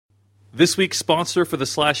This week's sponsor for the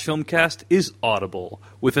Slash Filmcast is Audible.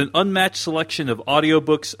 With an unmatched selection of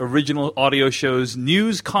audiobooks, original audio shows,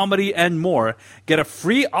 news, comedy, and more, get a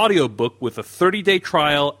free audiobook with a 30-day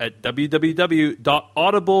trial at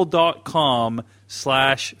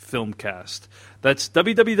www.audible.com/filmcast. That's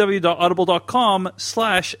www.audible.com/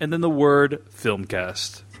 and then the word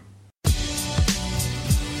filmcast.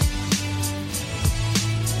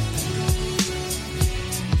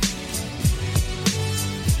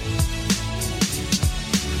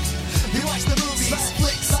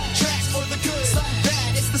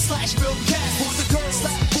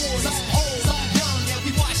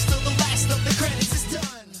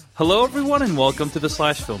 Hello, everyone, and welcome to the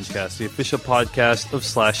Slash Filmcast, the official podcast of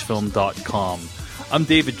SlashFilm.com. I'm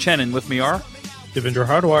David Chen, and with me are Devendra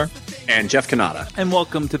Hardwar and Jeff Kanata. And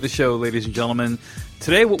welcome to the show, ladies and gentlemen.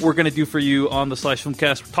 Today, what we're going to do for you on the Slash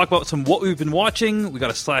Filmcast, we'll talk about some what we've been watching. We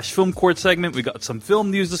got a Slash Film Court segment. We got some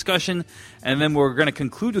film news discussion, and then we're going to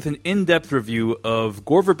conclude with an in-depth review of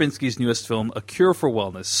Gore Verbinski's newest film, A Cure for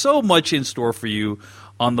Wellness. So much in store for you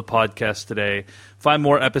on the podcast today. Find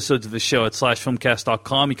more episodes of the show at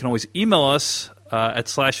slashfilmcast.com. You can always email us at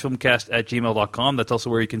slashfilmcast@gmail.com. That's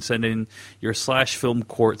also where you can send in your Slash Film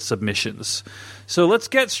Court submissions. So let's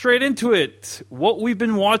get straight into it. What we've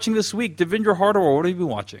been watching this week. Devendra Hardwar, what have you been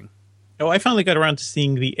watching? Oh, I finally got around to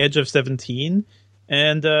seeing The Edge of 17.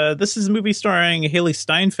 And this is a movie starring Haley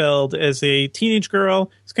Steinfeld as a teenage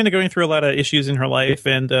girl. She's kind of going through a lot of issues in her life.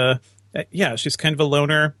 And yeah, she's kind of a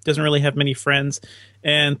loner, doesn't really have many friends,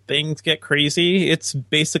 and things get crazy. It's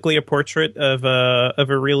basically a portrait of a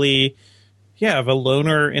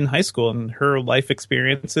loner in high school and her life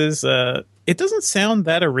experiences. It doesn't sound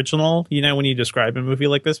that original, when you describe a movie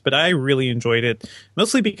like this, but I really enjoyed it,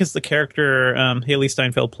 mostly because the character Haley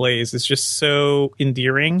Steinfeld plays is just so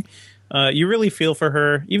endearing. You really feel for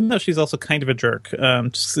her, even though she's also kind of a jerk.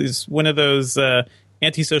 She's one of those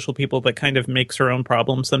antisocial people that kind of makes her own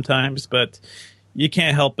problems sometimes, but you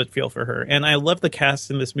can't help but feel for her. And I love the cast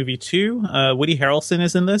in this movie too. Woody Harrelson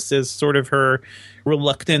is in this as sort of her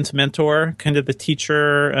reluctant mentor, kind of the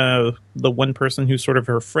teacher, the one person who's sort of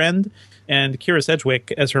her friend, and Kyra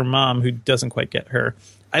Sedgwick as her mom, who doesn't quite get her.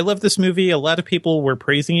 I love this movie. A lot of people were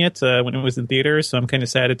praising it when it was in theaters, so I'm kind of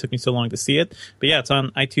sad it took me so long to see it. But yeah, it's on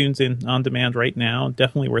iTunes and on demand right now.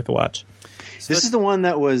 Definitely worth a watch. This is the one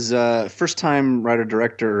that was first-time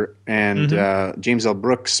writer-director and James L.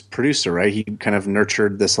 Brooks producer, right? He kind of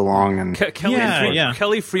nurtured this along. And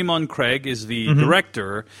Kelly Fremon Craig is the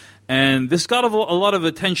director, and this got a lot of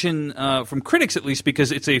attention from critics, at least,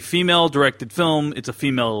 because it's a female-directed film, it's a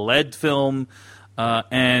female-led film,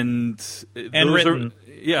 and written.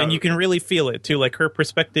 And you can really feel it, too. Like, her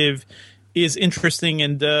perspective is interesting,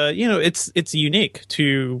 and it's unique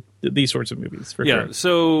to these sorts of movies, for sure.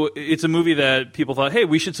 So it's a movie that people thought, hey,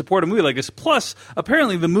 we should support a movie like this. Plus,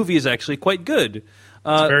 apparently the movie is actually quite good.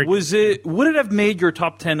 Would it have made your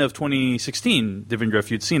top 10 of 2016, Devendra,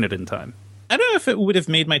 if you'd seen it in time? I don't know if it would have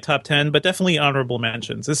made my top 10, but definitely honorable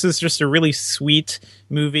mentions. This is just a really sweet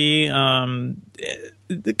movie, kind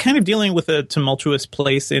of dealing with a tumultuous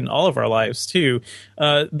place in all of our lives, too.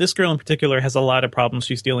 This girl in particular has a lot of problems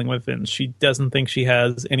she's dealing with, and she doesn't think she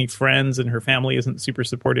has any friends, and her family isn't super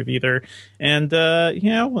supportive either. And,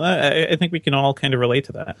 I think we can all kind of relate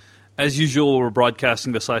to that. As usual, we're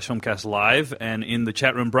broadcasting the Slash Filmcast live, and in the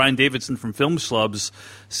chat room, Brian Davidson from Film Schlubs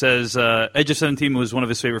says Edge of 17 was one of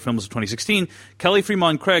his favorite films of 2016. Kelly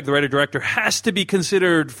Fremon Craig, the writer-director, has to be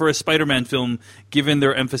considered for a Spider-Man film, given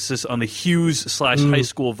their emphasis on the Hughes/high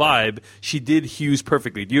school vibe. She did Hughes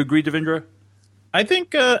perfectly. Do you agree, Devendra? I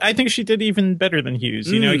think she did even better than Hughes.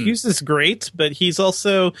 Hughes is great, but he's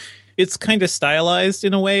also... It's kind of stylized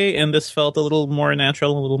in a way, and this felt a little more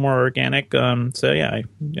natural, a little more organic. So yeah,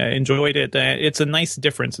 I enjoyed it. It's a nice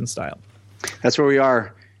difference in style. That's where we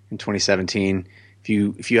are in 2017.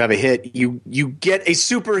 If you have a hit, you get a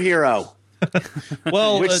superhero.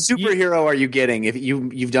 Well, which superhero are you getting? If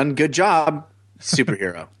you've done a good job,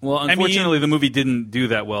 superhero. Well, unfortunately, the movie didn't do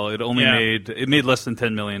that well. It only made less than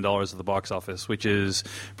 $10 million at the box office, which is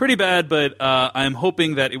pretty bad. But I'm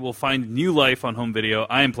hoping that it will find new life on home video.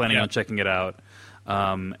 I am planning on checking it out.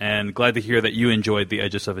 And glad to hear that you enjoyed The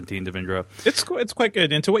Edge of 17, Devendra. It's quite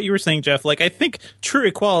good. And to what you were saying, Jeff, I think true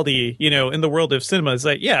equality, in the world of cinema is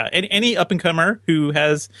any up-and-comer who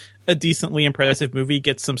has a decently impressive movie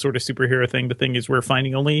gets some sort of superhero thing. The thing is, we're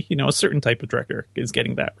finding only, a certain type of director is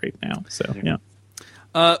getting that right now. So, yeah.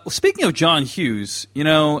 Speaking of John Hughes, we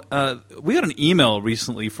got an email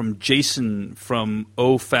recently from Jason from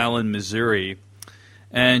O'Fallon, Missouri.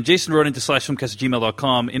 And Jason wrote into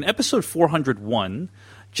slashfilmcast@gmail.com. In episode 401,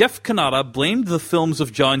 Jeff Kanata blamed the films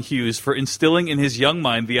of John Hughes for instilling in his young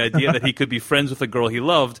mind the idea that he could be friends with a girl he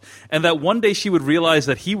loved, and that one day she would realize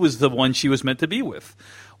that he was the one she was meant to be with.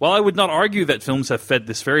 While I would not argue that films have fed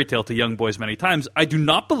this fairy tale to young boys many times, I do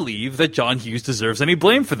not believe that John Hughes deserves any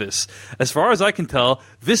blame for this. As far as I can tell,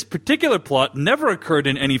 this particular plot never occurred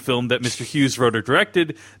in any film that Mr. Hughes wrote or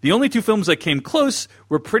directed. The only two films that came close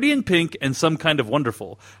were Pretty in Pink and Some Kind of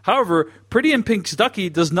Wonderful. However, Pretty in Pink's Ducky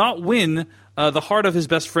does not win the heart of his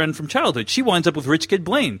best friend from childhood. She winds up with Rich Kid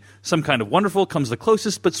Blaine. Some Kind of Wonderful comes the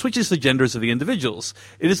closest, but switches the genders of the individuals.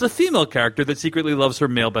 It is the female character that secretly loves her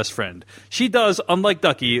male best friend. She does, unlike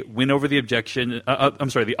Ducky, win over the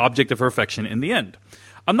the object of her affection in the end.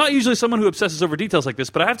 I'm not usually someone who obsesses over details like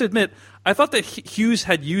this, but I have to admit, I thought that Hughes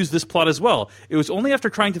had used this plot as well. It was only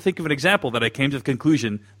after trying to think of an example that I came to the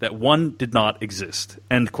conclusion that one did not exist.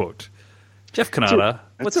 End quote. Jeff Kanata,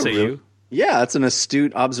 what say you? Yeah, that's an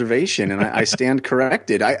astute observation, and I stand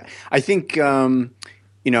corrected. I think,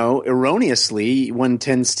 erroneously, one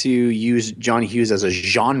tends to use John Hughes as a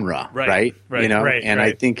genre, right?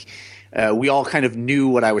 I think we all kind of knew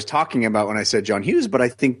what I was talking about when I said John Hughes, but I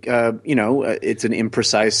think, it's an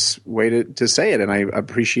imprecise way to say it, and I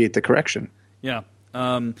appreciate the correction. Yeah.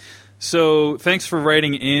 So thanks for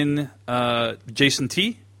writing in, Jason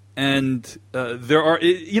T. And there are,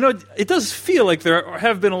 it does feel like there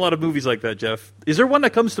have been a lot of movies like that, Jeff. Is there one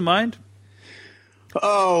that comes to mind?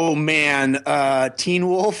 Oh, man. Teen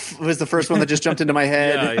Wolf was the first one that just jumped into my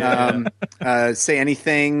head. Say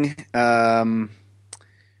Anything. Oh,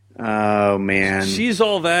 man. She's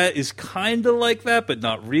All That is kind of like that, but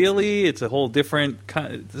not really. It's a whole different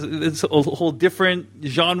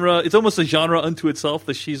genre. It's almost a genre unto itself,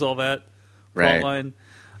 the She's All That plot line.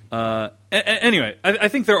 Anyway, I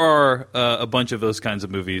think there are a bunch of those kinds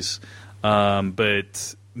of movies,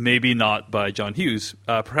 but maybe not by John Hughes.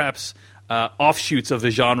 Perhaps offshoots of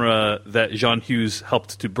the genre that John Hughes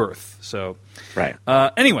helped to birth. So,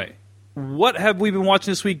 anyway, what have we been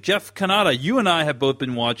watching this week? Jeff Kanata, you and I have both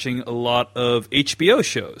been watching a lot of HBO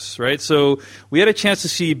shows, right? So we had a chance to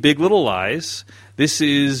see Big Little Lies. This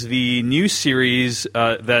is the new series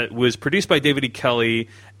that was produced by David E. Kelley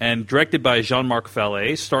and directed by Jean-Marc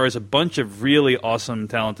Vallée. Stars a bunch of really awesome,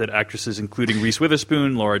 talented actresses, including Reese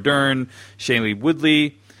Witherspoon, Laura Dern, Shailene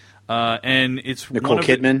Woodley, and it's Nicole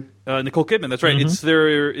Kidman. Nicole Kidman, that's right.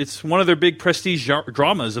 Mm-hmm. It's one of their big prestige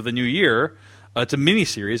dramas of the new year. It's a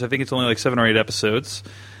miniseries. I think it's only like 7 or 8 episodes.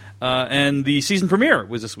 And the season premiere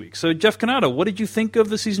was this week. So, Jeff Kanata, what did you think of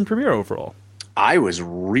the season premiere overall? I was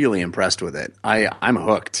really impressed with it. I'm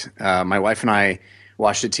hooked. My wife and I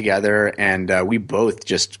watched it together, and we both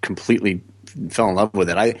just completely fell in love with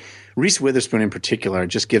it. Reese Witherspoon in particular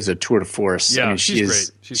just gives a tour de force. Yeah, I mean,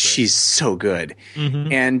 she's great. She's so good.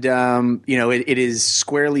 Mm-hmm. And, it is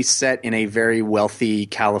squarely set in a very wealthy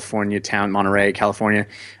California town, Monterey, California,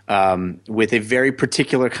 with a very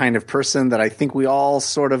particular kind of person that I think we all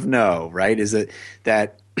sort of know, right? Is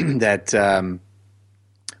that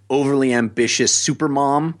overly ambitious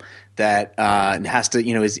supermom that has to,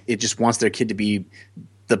 it just wants their kid to be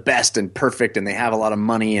the best and perfect, and they have a lot of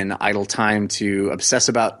money and idle time to obsess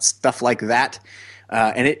about stuff like that.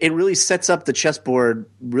 And it really sets up the chessboard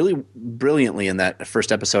really brilliantly in that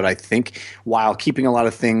first episode, I think, while keeping a lot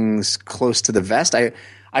of things close to the vest.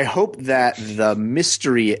 I hope that the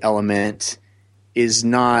mystery element is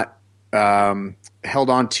not held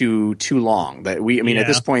on to too long. At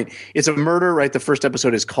this point, it's a murder, right? The first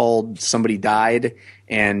episode is called Somebody Died,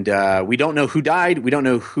 and we don't know who died. We don't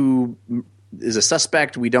know who is a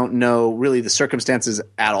suspect. We don't know really the circumstances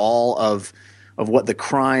at all of what the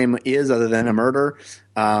crime is other than a murder.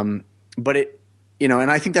 But it,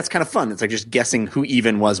 and I think that's kind of fun. It's like just guessing who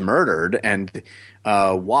even was murdered and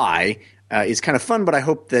why is kind of fun. But I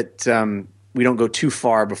hope that we don't go too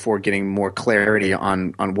far before getting more clarity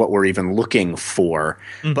on what we're even looking for.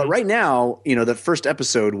 Mm-hmm. But right now, the first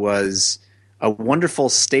episode was a wonderful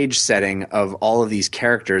stage setting of all of these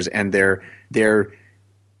characters and their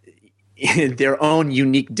own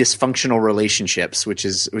unique dysfunctional relationships, which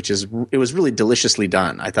it was really deliciously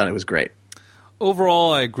done. I thought it was great.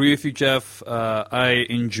 Overall, I agree with you, Jeff. I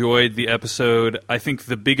enjoyed the episode. I think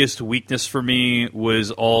the biggest weakness for me was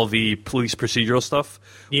all the police procedural stuff,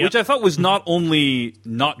 which I thought was not only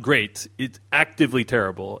not great, it's actively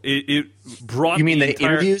terrible. It brought You mean the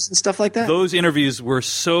interviews and stuff like that? Those interviews were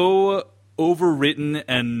so overwritten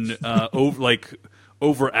and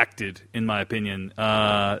overacted, in my opinion.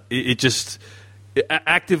 It just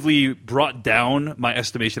actively brought down my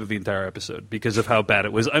estimation of the entire episode because of how bad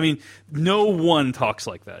it was. I mean, no one talks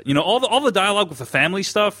like that. You know, all the dialogue with the family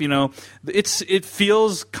stuff, you know, it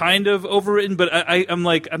feels kind of overwritten, but I'm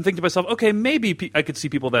thinking to myself, okay, maybe I could see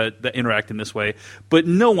people that interact in this way, but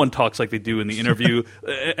no one talks like they do in the interview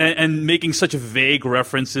and making such vague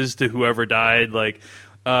references to whoever died, like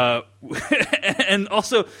and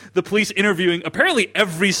also the police interviewing apparently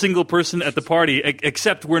every single person at the party,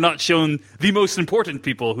 except we're not shown the most important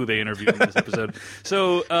people who they interviewed in this episode.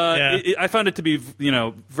 So I found it to be, you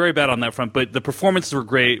know, very bad on that front. But the performances were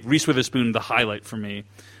great. Reese Witherspoon, the highlight for me.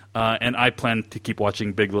 And I plan to keep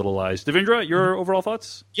watching Big Little Lies. Devindra, your overall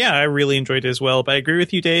thoughts? Yeah, I really enjoyed it as well. But I agree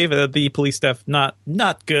with you, Dave. The police stuff,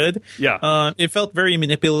 not good. Yeah. It felt very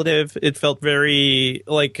manipulative. It felt very,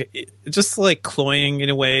 just cloying in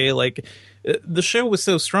a way. Like, the show was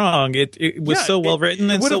so strong. It was so well written.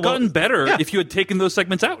 It and would so have gotten better if you had taken those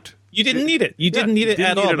segments out. You didn't need it. You didn't need it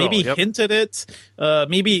at all. Maybe hint at it.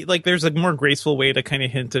 Maybe there's a more graceful way to kind of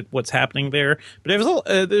hint at what's happening there. But it was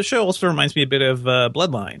the show also reminds me a bit of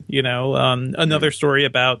Bloodline. You know, another story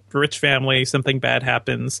about a rich family, something bad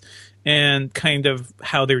happens, and kind of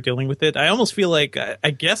how they're dealing with it. I almost feel like I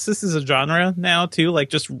guess this is a genre now too. Like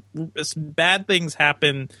just bad things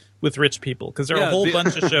happen with rich people, because there are a whole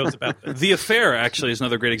bunch of shows about this. The Affair actually is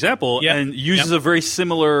another great example, and uses a very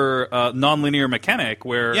similar nonlinear mechanic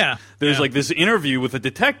where there's like this interview with a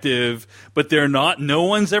detective, but no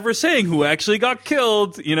one's ever saying who actually got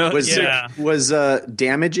killed. You know, was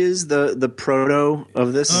Damages the proto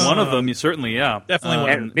of this? One of them, certainly, definitely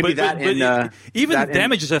one. Maybe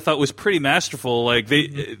Damages I thought was pretty masterful. Like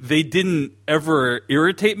they didn't ever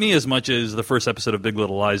irritate me as much as the first episode of Big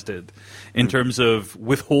Little Lies did, in terms of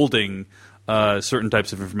withholding certain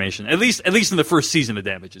types of information. At least in the first season of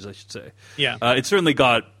Damages, I should say. Yeah, it certainly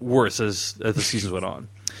got worse as the seasons went on.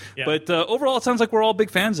 Yeah. But overall, it sounds like we're all big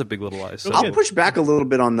fans of Big Little Lies. So. I'll push back a little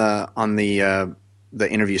bit on the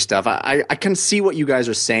interview stuff. I can see what you guys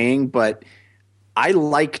are saying, but I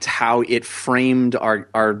liked how it framed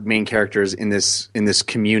our main characters in this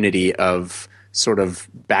community of sort of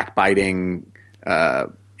backbiting,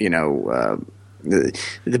 the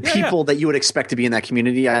people that you would expect to be in that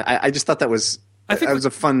community. I just thought that was was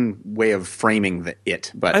a fun way of framing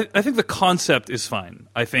it. But I think the concept is fine.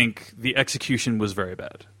 I think the execution was very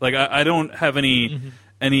bad. Like I don't have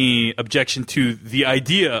any objection to the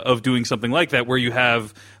idea of doing something like that, where you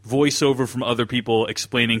have voiceover from other people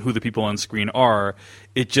explaining who the people on screen are.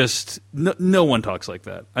 It just no one talks like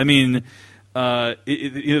that. I mean.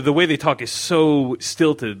 The way they talk is so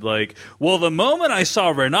stilted. Like, well, the moment I saw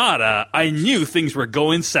Renata, I knew things were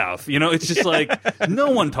going south. You know, it's just like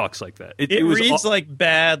no one talks like that. It reads like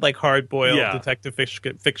bad, like hard-boiled detective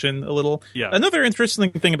fiction a little. Yeah. Another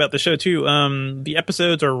interesting thing about the show too, the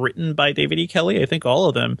episodes are written by David E. Kelley. I think all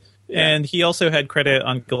of them. And he also had credit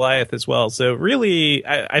on Goliath as well. So really,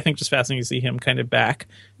 I think just fascinating to see him kind of back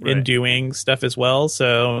in doing stuff as well.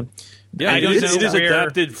 So. Yeah, it is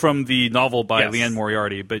adapted from the novel by Leanne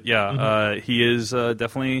Moriarty, but he is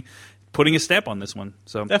definitely putting a stamp on this one.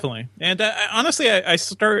 So definitely, and honestly, I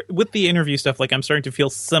start with the interview stuff. Like I'm starting to feel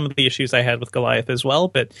some of the issues I had with Goliath as well.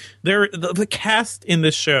 But the cast in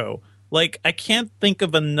this show, like I can't think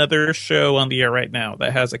of another show on the air right now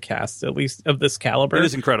that has a cast at least of this caliber. It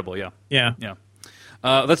is incredible. Yeah.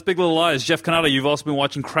 That's Big Little Lies. Jeff Kanata, you've also been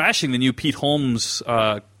watching Crashing, the new Pete Holmes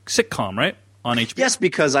sitcom, right? On HBO? Yes,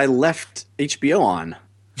 because I left HBO on.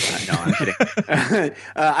 No, I'm kidding.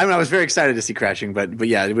 I was very excited to see Crashing, but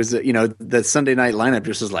yeah, it was the Sunday night lineup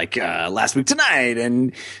just was like Last Week Tonight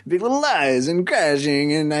and Big Little Lies and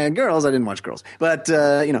Crashing and Girls. I didn't watch Girls, but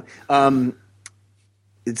it's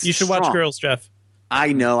you should strong. watch Girls, Jeff.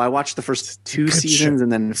 I know. I watched the first two seasons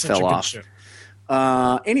and then fell off.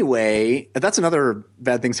 Anyway, that's another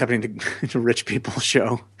bad things happening to rich people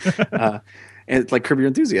show. And it's like Curb Your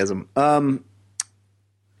Enthusiasm.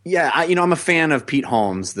 I'm a fan of Pete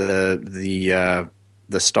Holmes, the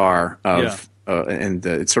star of, and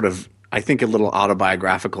it's sort of, I think, a little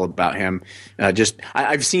autobiographical about him.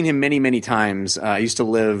 I've seen him many, many times. I used to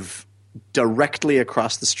live directly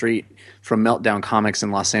across the street from Meltdown Comics in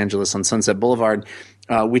Los Angeles on Sunset Boulevard,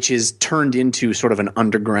 which is turned into sort of an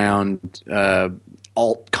underground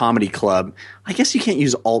alt comedy club. I guess you can't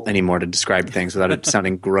use alt anymore to describe things without it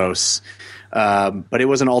sounding gross. But it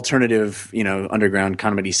was an alternative, underground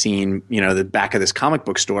comedy scene, the back of this comic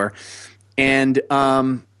book store. And, he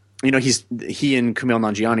and Kumail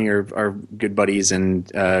Nanjiani are good buddies, and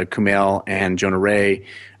Kumail and Jonah Ray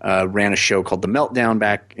ran a show called The Meltdown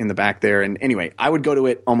back in the back there. And anyway, I would go to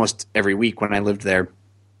it almost every week when I lived there.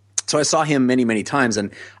 So I saw him many, many times,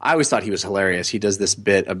 and I always thought he was hilarious. He does this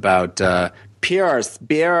bit about Pierce,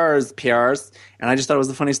 and I just thought it was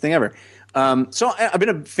the funniest thing ever. So I've been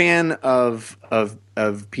a fan of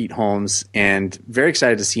Pete Holmes, and very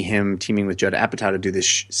excited to see him teaming with Judd Apatow to do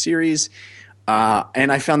this series.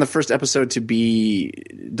 And I found the first episode to be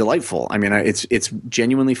delightful. I mean, it's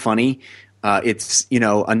genuinely funny. It's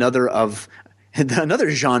another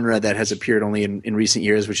genre that has appeared only in recent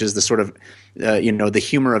years, which is the sort of the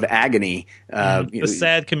humor of agony. The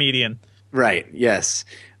sad comedian. Right. Yes.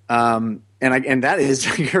 And that is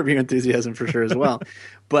Curb Your Enthusiasm for sure as well.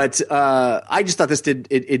 But I just thought this did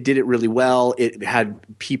it really well. It had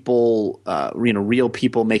people, real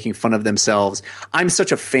people making fun of themselves. I'm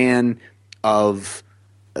such a fan of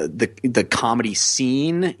the comedy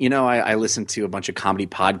scene. I listen to a bunch of comedy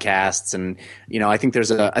podcasts, and I think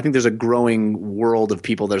there's a growing world of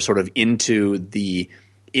people that are sort of into the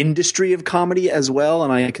industry of comedy as well,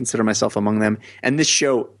 and I consider myself among them. And this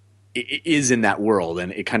show is in that world,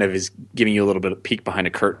 and it kind of is giving you a little bit of peek behind a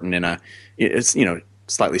curtain in a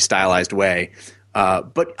slightly stylized way.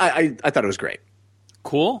 But I thought it was great.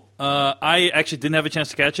 Cool. I actually didn't have a chance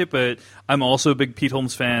to catch it, but I'm also a big Pete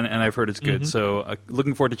Holmes fan, and I've heard it's good. So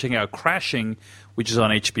looking forward to checking out Crashing, which is on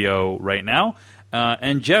HBO right now.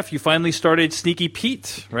 And Jeff, you finally started Sneaky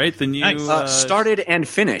Pete, right? The new started and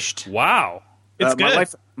finished. Wow. It's good.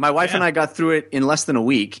 My wife and I got through it in less than a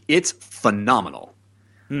week. It's phenomenal.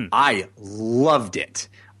 I loved it.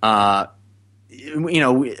 The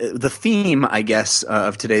theme, I guess,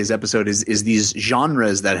 of today's episode is these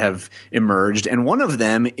genres that have emerged, and one of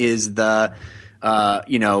them is the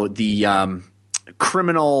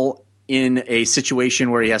criminal in a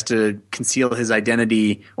situation where he has to conceal his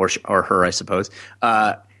identity, or her, I suppose.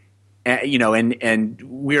 And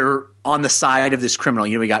we're on the side of this criminal.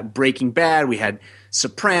 We got Breaking Bad, we had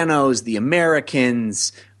Sopranos, The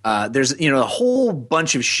Americans. There's a whole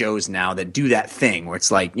bunch of shows now that do that thing where it's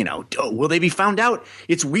like, will they be found out?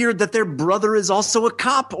 It's weird that their brother is also a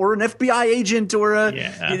cop or an FBI agent or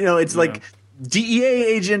like DEA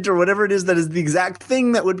agent or whatever it is that is the exact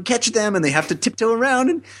thing that would catch them, and they have to tiptoe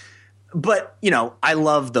around. But I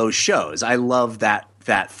love those shows. I love that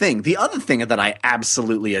thing. The other thing that I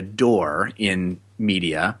absolutely adore in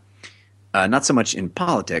media, not so much in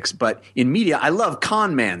politics, but in media, I love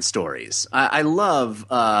con man stories. I love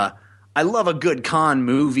a good con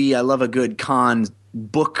movie. I love a good con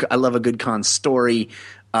book. I love a good con story.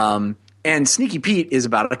 And Sneaky Pete is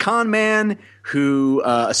about a con man who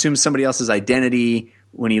assumes somebody else's identity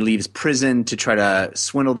when he leaves prison to try to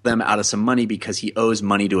swindle them out of some money because he owes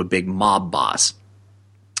money to a big mob boss.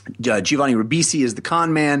 Giovanni Ribisi is the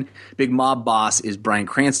con man. Big mob boss is Bryan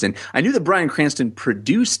Cranston. I knew that Bryan Cranston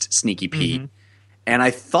produced Sneaky Pete, and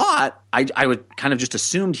I thought I would kind of just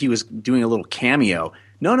assumed he was doing a little cameo.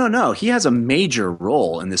 No. He has a major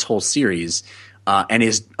role in this whole series, and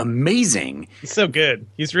is amazing. He's so good.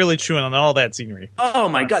 He's really chewing on all that scenery. Oh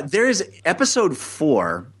my God! There's episode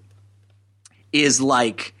 4 is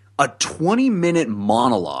like a 20-minute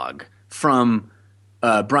monologue from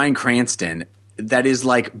Bryan Cranston that is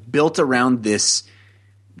like built around this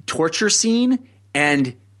torture scene,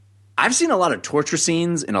 and I've seen a lot of torture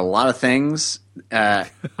scenes in a lot of things.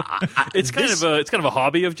 It's kind of a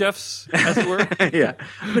hobby of Jeff's, as it were. Yeah,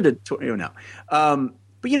 I'm into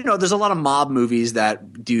but there's a lot of mob movies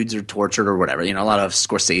that dudes are tortured or whatever. A lot of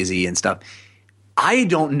Scorsese and stuff. I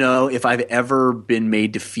don't know if I've ever been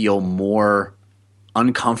made to feel more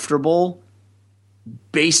uncomfortable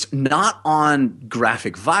based not on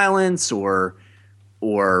graphic violence or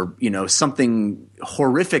something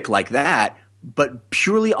horrific like that, but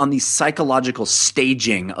purely on the psychological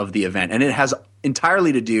staging of the event. And it has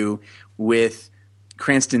entirely to do with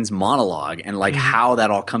Cranston's monologue and like how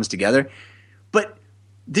that all comes together. But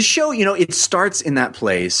this show, it starts in that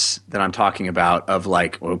place that I'm talking about of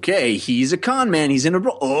like, okay, he's a con man. He's in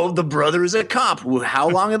the brother is a cop. How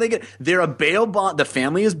long are they get? They're a bail bond. The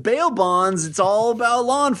family is bail bonds. It's all about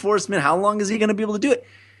law enforcement. How long is he going to be able to do it?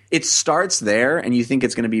 It starts there, and you think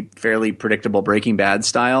it's going to be fairly predictable Breaking Bad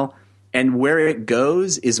style. And where it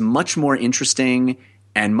goes is much more interesting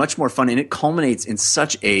and much more fun. And it culminates in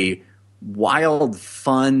such a wild,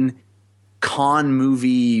 fun con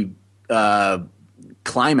movie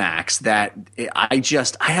climax that I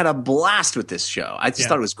had a blast with this show. I just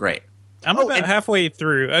thought it was great. I'm about halfway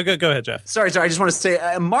through. Go ahead, Jeff. Sorry. I just want to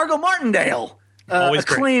say Margot Martindale,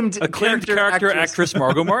 acclaimed character actress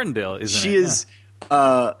Margot Martindale. She is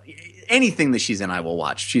anything that she's in, I will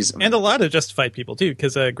watch. And a lot of Justified people too,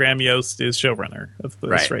 because Graham Yost is showrunner of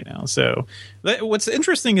this right now. So what's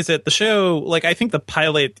interesting is that the show, like, I think the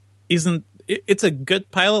pilot isn't. It's a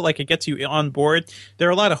good pilot, like it gets you on board. There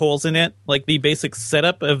are a lot of holes in it, like the basic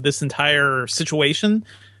setup of this entire situation.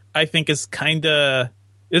 I think is kind of,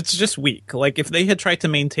 it's just weak. Like if they had tried to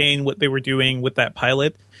maintain what they were doing with that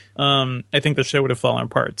pilot, I think the show would have fallen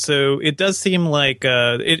apart. So it does seem like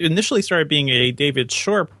it initially started being a David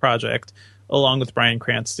Shore project along with Bryan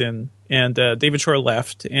Cranston, and David Shore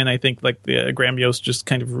left, and I think like Graham Yost just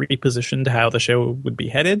kind of repositioned how the show would be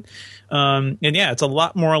headed. And yeah, it's a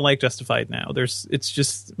lot more like Justified now. It's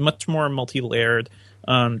just much more multi-layered.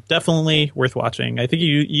 Definitely worth watching. I think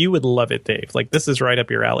you would love it, Dave. Like this is right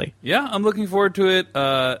up your alley. Yeah, I'm looking forward to it.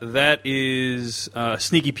 That is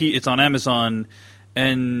Sneaky Pete. It's on Amazon.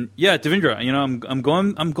 And yeah, Devindra, you know, I'm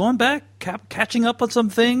going back, catching up on some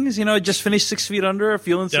things. You know, I just finished 6 Feet Under,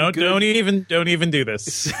 feeling some good. Don't even do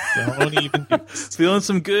this. Don't even do this. Feeling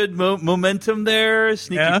some good momentum there.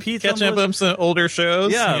 Sneaky Pete's catching up on some older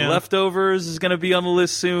shows. Yeah, Leftovers is going to be on the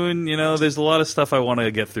list soon. You know, there's a lot of stuff I want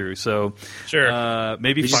to get through. So sure,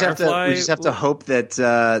 maybe Firefly. We just have to hope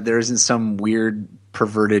that there isn't some weird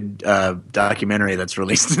perverted documentary that's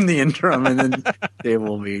released in the interim, and then they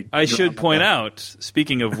will be. I should point out,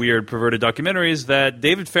 speaking of weird perverted documentaries, that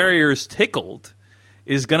David Farrier's Tickled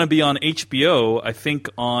is going to be on HBO, I think,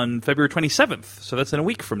 on February 27th. So that's in a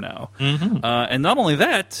week from now. Mm-hmm. And not only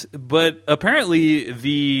that, but apparently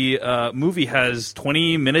the movie has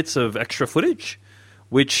 20 minutes of extra footage,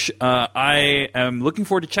 which I am looking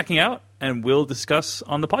forward to checking out and we'll discuss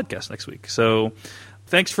on the podcast next week. So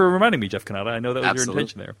thanks for reminding me, Jeff Cannata. I know that was your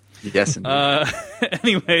intention there. Yes, indeed.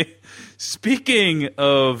 Anyway, speaking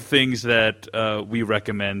of things that we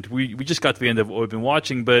recommend, we just got to the end of what we've been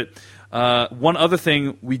watching, but one other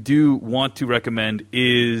thing we do want to recommend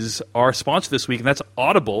is our sponsor this week, and that's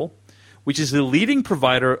Audible, which is the leading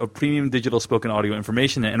provider of premium digital spoken audio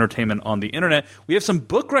information and entertainment on the internet. We have some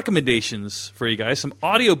book recommendations for you guys, some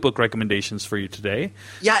audio book recommendations for you today.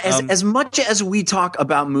 Yeah, as much as we talk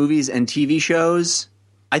about movies and TV shows,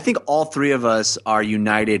 I think all three of us are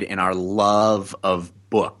united in our love of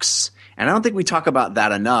books. And I don't think we talk about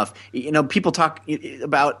that enough. You know, people talk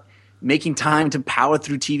about making time to power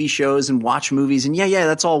through TV shows and watch movies. And yeah,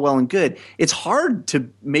 that's all well and good. It's hard to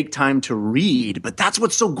make time to read, but that's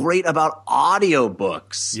what's so great about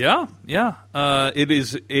audiobooks. Yeah. It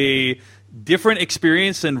is a different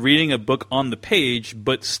experience than reading a book on the page,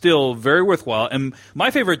 but still very worthwhile. And my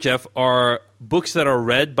favorite, Jeff, are books that are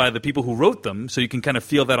read by the people who wrote them, so you can kind of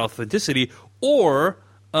feel that authenticity, or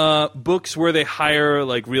books where they hire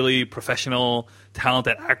like really professional,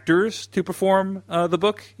 talented actors to perform the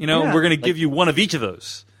book. You know, we're going to give you one of each of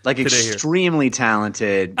those. Like extremely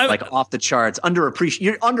talented, like off the charts, you're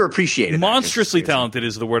underappreciated. Monstrously talented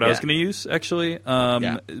is the word I was going to use, actually.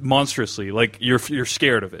 Monstrously, like you're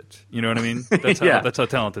scared of it. You know what I mean? That's how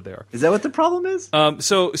talented they are. Is that what the problem is?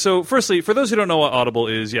 So firstly, for those who don't know what Audible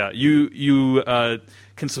is, you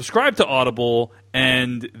can subscribe to Audible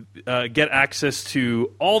and get access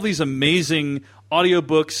to all these amazing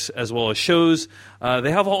audiobooks as well as shows.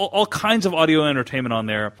 They have all kinds of audio entertainment on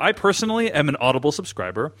there. I personally am an Audible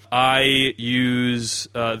subscriber. I use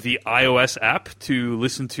the iOS app to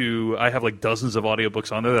listen to. I have like dozens of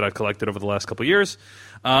audiobooks on there that I've collected over the last couple of years.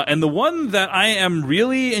 And the one that I am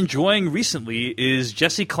really enjoying recently is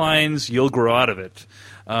Jesse Klein's You'll Grow Out of It.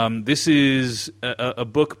 This is a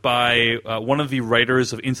book by one of the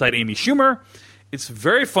writers of Inside Amy Schumer. It's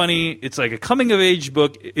very funny. It's like a coming-of-age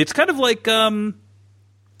book. It's kind of like, Edge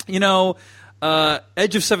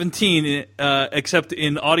of 17, except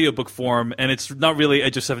in audiobook form. And it's not really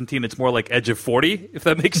Edge of 17. It's more like Edge of 40, if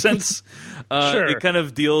that makes sense. Sure. It kind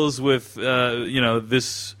of deals with,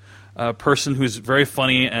 this person who's very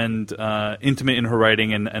funny and intimate in her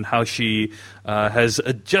writing and how she has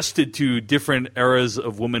adjusted to different eras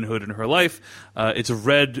of womanhood in her life. It's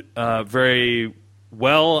read very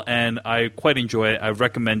well, and I quite enjoy it. I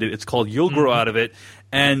recommend it. It's called You'll Grow Out of It.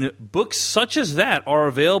 And books such as that are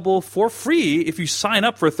available for free if you sign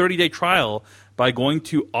up for a 30-day trial by going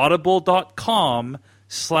to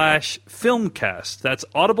audible.com/filmcast. That's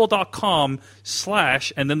audible.com/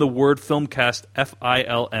 and then the word filmcast,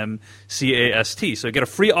 FILMCAST. So get a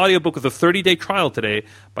free audiobook with a 30-day trial today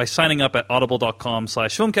by signing up at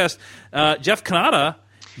audible.com/filmcast. Jeff Cannata,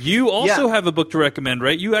 you also have a book to recommend,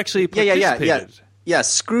 right? You actually participated. Yeah,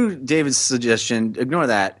 screw David's suggestion. Ignore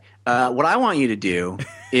that. What I want you to do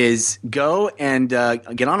is go and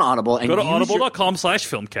get on Audible. And go to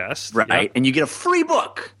audible.com/filmcast. Right, yep. And you get a free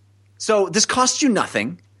book. So this costs you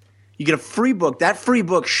nothing. You get a free book. That free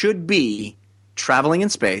book should be Traveling in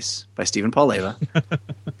Space by Stephen Paul Leva,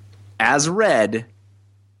 as read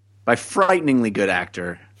by frighteningly good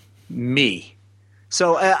actor, me.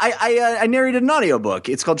 So I narrated an audiobook.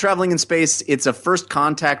 It's called Traveling in Space. It's a first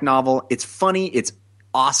contact novel. It's funny. It's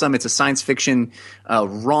awesome. It's a science fiction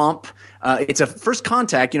romp. It's a first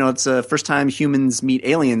contact. It's a first time humans meet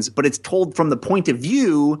aliens, but it's told from the point of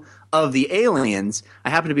view of the aliens. I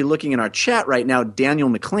happen to be looking in our chat right now. Daniel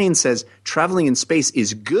McLean says traveling in space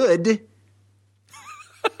is good.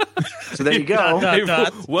 So there you go.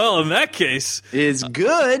 Well, in that case, is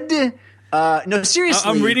good. No, seriously.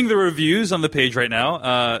 I'm reading the reviews on the page right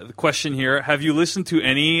now. The question here, have you listened to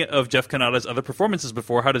any of Jeff Kanata's other performances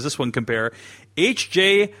before? How does this one compare?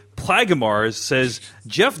 H.J. Plagamars says,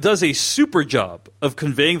 Jeff does a super job of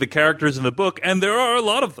conveying the characters in the book, and there are a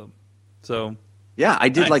lot of them. So, yeah, I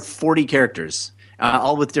did like 40 characters,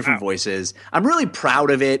 all with different voices. I'm really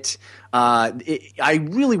proud of it. I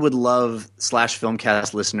really would love /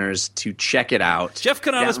 Filmcast listeners to check it out. Jeff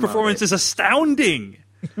Kanata's performance is astounding.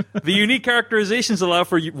 The unique characterizations allow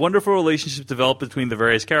for wonderful relationships developed between the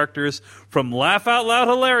various characters. From laugh out loud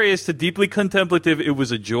hilarious to deeply contemplative, it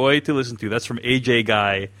was a joy to listen to. That's from AJ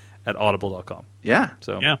Guy at audible.com. Yeah.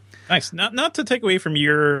 So yeah. Nice. Not to take away from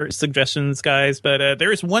your suggestions, guys, but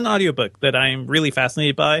there is one audiobook that I'm really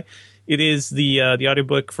fascinated by. It is the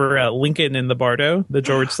audiobook for Lincoln in the Bardo, the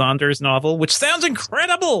George Saunders novel, which sounds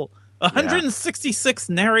incredible. 166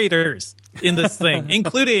 narrators in this thing,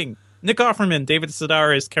 including Nick Offerman, David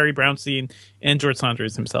Sedaris, Carrie Brownstein, and George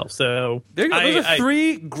Saunders himself. So there you go. Those are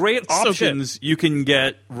three great options you can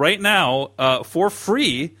get right now for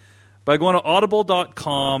free by going to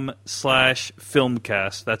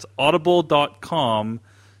audible.com/filmcast. That's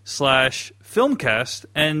audible.com/filmcast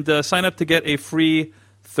and sign up to get a free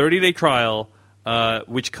 30-day trial,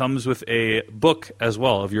 which comes with a book as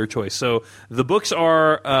well of your choice. So the books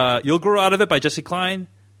are You'll Grow Out of It by Jesse Klein,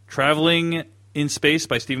 Traveling in Space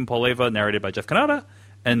by Stephen Paul Leva, narrated by Jeff Kanata,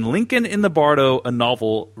 and Lincoln in the Bardo, a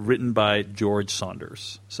novel written by George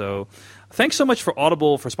Saunders. So thanks so much for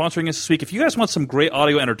Audible for sponsoring us this week. If you guys want some great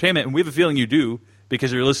audio entertainment, and we have a feeling you do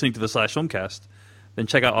because you're listening to the /Filmcast, then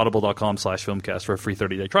check out audible.com/filmcast for a free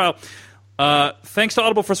 30-day trial. Thanks to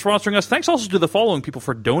Audible for sponsoring us. Thanks also to the following people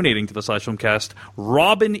for donating to the /Filmcast: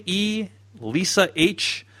 Robin E., Lisa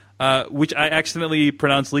H., which I accidentally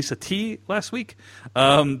pronounced Lisa T last week.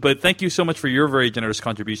 But thank you so much for your very generous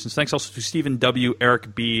contributions. Thanks also to Stephen W.,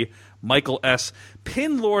 Eric B., Michael S.,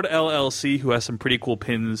 Pin Lord LLC, who has some pretty cool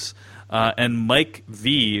pins, and Mike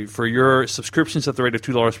V. for your subscriptions at the rate of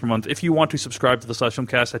 $2 per month. If you want to subscribe to the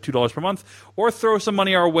 /Filmcast at $2 per month or throw some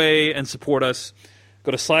money our way and support us,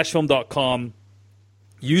 go to /film.com,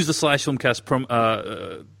 use the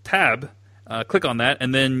 /Filmcast tab, click on that,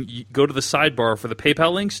 and then you go to the sidebar for the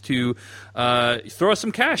PayPal links to throw us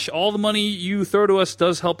some cash. All the money you throw to us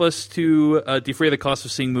does help us to defray the cost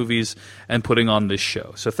of seeing movies and putting on this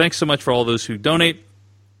show. So thanks so much for all those who donate.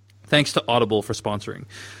 Thanks to Audible for sponsoring.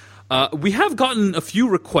 We have gotten a few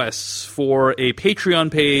requests for a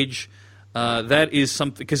Patreon page. That is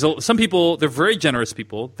something, because some people, they're very generous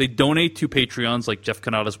people. They donate to Patreons like Jeff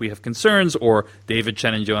Kanata's We Have Concerns or David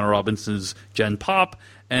Chen and Joanna Robinson's Gen Pop,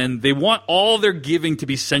 and they want all their giving to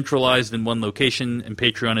be centralized in one location, and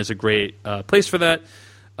Patreon is a great place for that.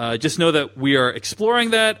 Just know that we are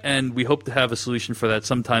exploring that, and we hope to have a solution for that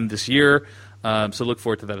sometime this year. So look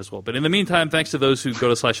forward to that as well. But in the meantime, thanks to those who go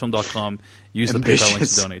to /film.com, use the PayPal link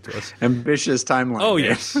to donate to us. Ambitious timeline. Oh,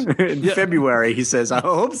 yes. In February, he says, I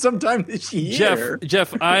hope sometime this year.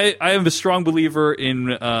 Jeff, I am a strong believer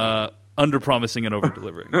in under-promising and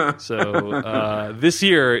over-delivering. So this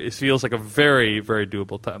year, it feels like a very, very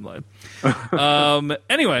doable timeline.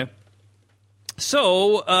 Anyway,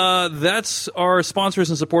 so that's our sponsors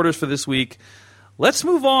and supporters for this week. Let's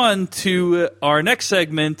move on to our next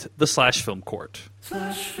segment, the /Film Court.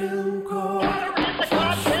 /Film Court.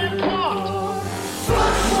 /Film Court.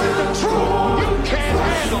 /With the truth. You can't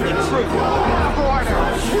handle the truth. You're out of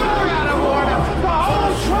order. You're out of order. The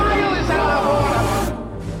whole trial is out of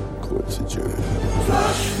order. Court's adjourned.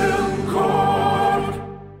 /Film Court.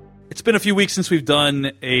 It's been a few weeks since we've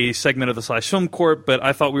done a segment of the /Film Court, but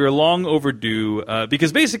I thought we were long overdue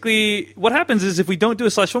because basically what happens is if we don't do a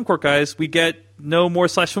 /Film Court, guys, we get no more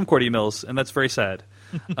 /Film Court emails, and that's very sad.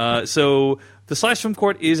 So the /Film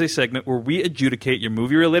Court is a segment where we adjudicate your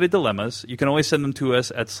movie-related dilemmas. You can always send them to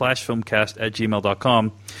us at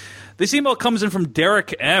 /filmcast@gmail.com. This email comes in from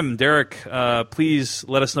Derek M. Derek, please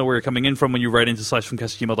let us know where you're coming in from when you write into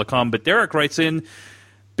 /filmcast@gmail.com. But Derek writes in,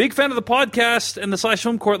 big fan of the podcast and the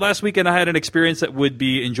 /Film Court. Last weekend I had an experience that would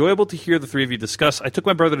be enjoyable to hear the three of you discuss. I took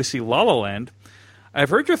my brother to see La La Land. I've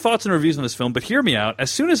heard your thoughts and reviews on this film, but hear me out. As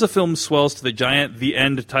soon as the film swells to the giant The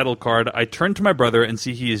End title card, I turn to my brother and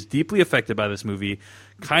see he is deeply affected by this movie,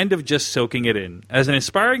 kind of just soaking it in. As an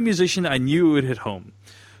aspiring musician, I knew it would hit home.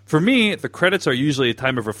 For me, the credits are usually a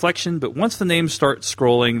time of reflection, but once the names start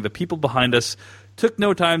scrolling, the people behind us took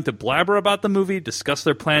no time to blabber about the movie, discuss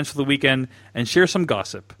their plans for the weekend, and share some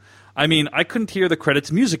gossip. I mean, I couldn't hear the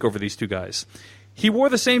credits music over these two guys. He wore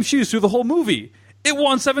the same shoes through the whole movie. It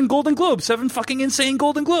won 7 Golden Globes, 7 fucking insane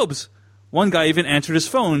Golden Globes. One guy even answered his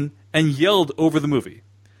phone and yelled over the movie.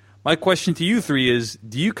 My question to you three is,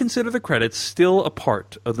 do you consider the credits still a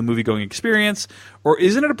part of the movie-going experience, or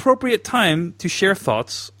is it an appropriate time to share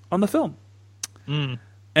thoughts on the film?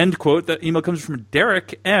 End quote. That email comes from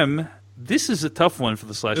Derek M. This is a tough one for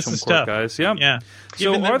the Slash Film Court, guys. Yeah.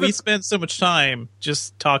 So Given that we spend so much time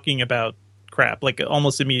just talking about crap, like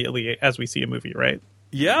almost immediately as we see a movie, right?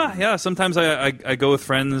 Yeah. Sometimes I go with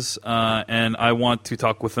friends and I want to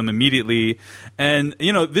talk with them immediately. And,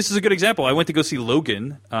 this is a good example. I went to go see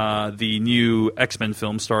Logan, the new X-Men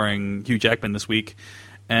film starring Hugh Jackman this week.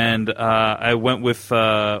 And I went with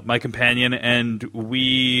my companion, and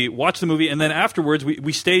we watched the movie. And then afterwards,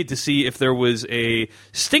 we stayed to see if there was a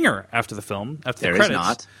stinger after the film, after the credits. There is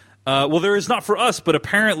not. Well, there is not for us, but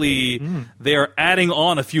apparently they are adding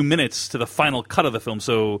on a few minutes to the final cut of the film.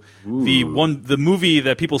 So the movie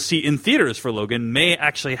that people see in theaters for Logan may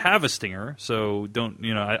actually have a stinger. So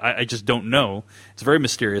I just don't know. It's very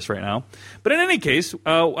mysterious right now. But in any case,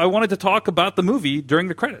 I wanted to talk about the movie during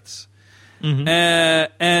the credits.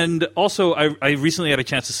 And also, I recently had a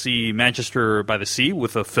chance to see Manchester by the Sea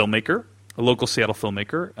with a filmmaker, a local Seattle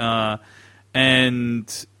filmmaker,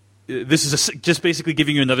 and this is just basically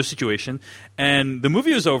giving you another situation. And the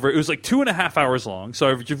movie was over. It was like 2.5 hours long, so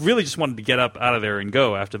I really just wanted to get up out of there and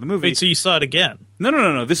go after the movie. Wait, so you saw it again?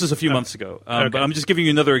 No. This is a few months ago. But I'm just giving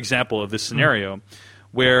you another example of this scenario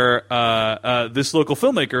where this local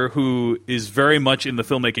filmmaker, who is very much in the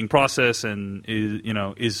filmmaking process and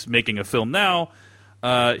is making a film now,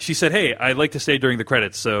 she said, "Hey, I'd like to stay during the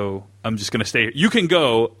credits, so I'm just going to stay here. You can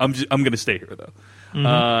go. I'm going to stay here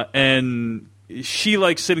though." And she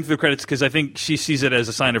likes sitting through the credits because I think she sees it as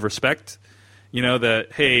a sign of respect. That,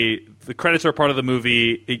 hey, the credits are part of the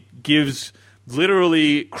movie. It gives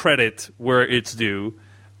literally credit where it's due.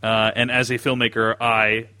 And as a filmmaker,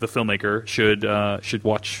 the filmmaker, should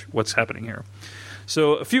watch what's happening here.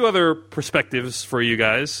 So a few other perspectives for you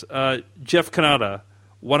guys. Jeff Kanata,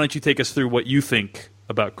 why don't you take us through what you think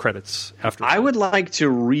about credits after? I would like to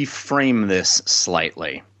reframe this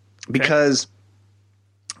slightly because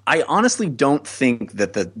I honestly don't think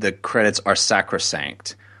that the credits are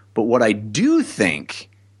sacrosanct. But what I do think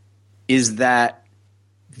is that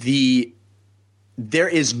there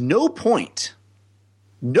is no point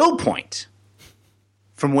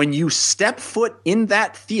from when you step foot in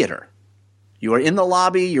that theater. You are in the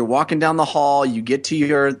lobby, you're walking down the hall, you get to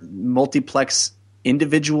your multiplex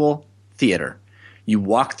individual theater. You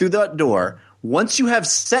walk through that door. Once you have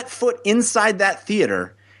set foot inside that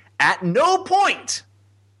theater, at no point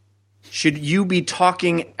should you be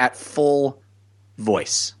talking at full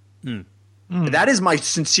voice. That is my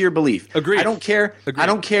sincere belief. Agreed. I don't care. Agreed. I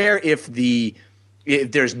don't care if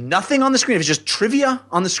there's nothing on the screen, if it's just trivia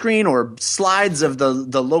on the screen or slides of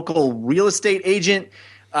the local real estate agent,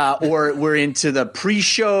 or we're into the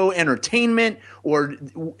pre-show entertainment, or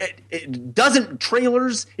it doesn't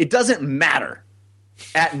trailers. It doesn't matter.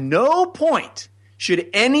 At no point should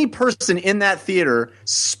any person in that theater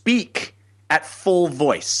speak at full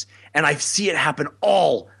voice. And I see it happen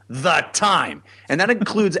all the time. And that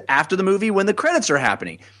includes after the movie when the credits are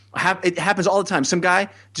happening. It happens all the time. Some guy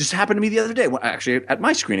just happened to me the other day. Well, actually, at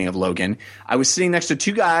my screening of Logan, I was sitting next to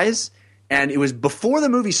two guys, and it was before the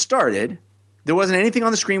movie started. There wasn't anything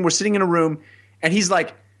on the screen. We're sitting in a room, and he's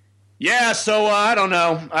like, "Yeah, so I don't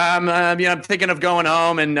know. I'm thinking of going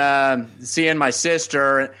home and seeing my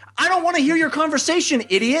sister." I don't want to hear your conversation,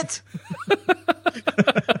 idiot.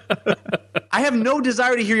 I have no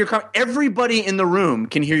desire to hear your conversation. Everybody in the room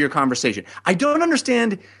can hear your conversation. I don't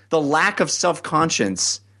understand the lack of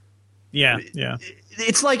self-conscience. Yeah.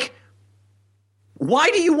 It's like, why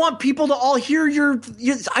do you want people to all hear your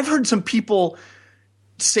I've heard some people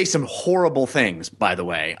say some horrible things, by the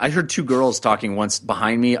way. I heard two girls talking once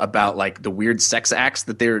behind me about like the weird sex acts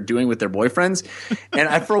that they were doing with their boyfriends.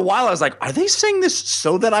 And for a while I was like, are they saying this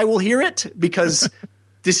so that I will hear it? Because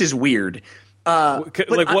this is weird.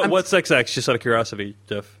 What sex acts, just out of curiosity,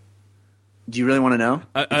 Jeff? Do you really want to know?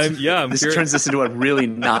 I'm this curious. Turns this into a really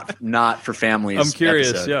not for families. I'm curious.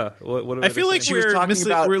 Episode. Yeah. What I feel like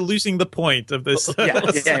we're losing the point of this.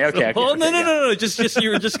 Okay. Well, no. Just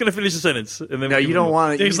you're just gonna finish the sentence, and then no, you don't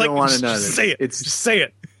want to. You don't want to know. Just say it. Just say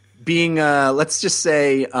it. Being let's just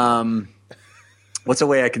say, what's a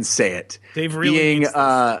way I can say it? Dave really being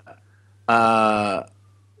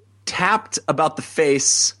tapped about the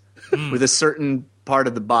face with a certain part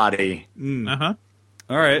of the body. Uh-huh.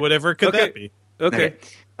 All right. Whatever could that be? Okay.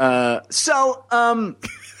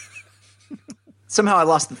 Somehow I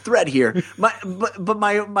lost the thread here.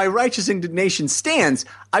 My righteous indignation stands.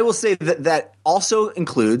 I will say that also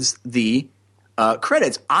includes the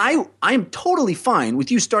credits. I am totally fine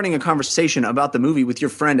with you starting a conversation about the movie with your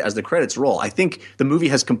friend as the credits roll. I think the movie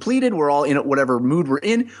has completed. We're all in whatever mood we're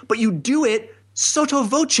in, but you do it sotto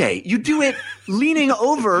voce. You do it leaning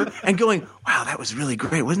over and going, wow, that was really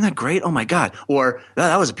great. Wasn't that great? Oh my God. Or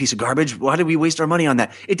that was a piece of garbage. Why did we waste our money on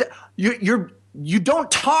that? You don't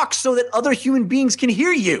talk so that other human beings can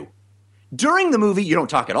hear you. During the movie, you don't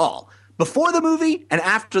talk at all. Before the movie and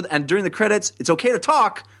after and during the credits, it's okay to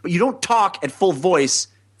talk, but you don't talk at full voice,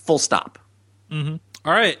 full stop. Mm-hmm.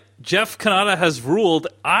 All right. Jeff Kanata has ruled.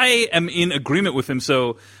 I am in agreement with him,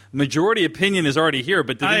 so majority opinion is already here.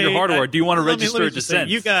 But Devendra Hardawar, do you want to register a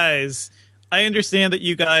dissent? You guys, I understand that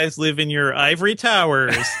you guys live in your ivory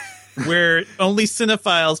towers where only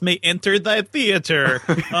cinephiles may enter that theater.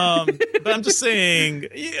 But I'm just saying,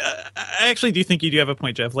 I actually do think you do have a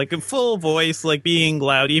point, Jeff. Like a full voice, like being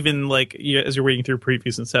loud, even like as you're reading through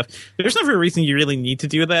previews and stuff. There's never a reason you really need to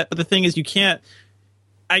do that. But the thing is, you can't.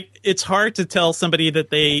 It's hard to tell somebody that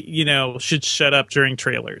they, should shut up during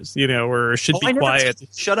trailers, or should be quiet.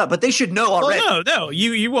 Shut up, but they should know already. Well, no,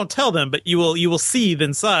 you won't tell them, but you will seethe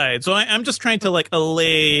inside. So I'm just trying to like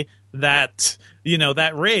allay that,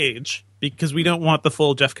 that rage, because we don't want the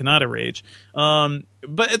full Jeff Kanata rage.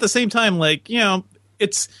 But at the same time, like,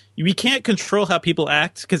 we can't control how people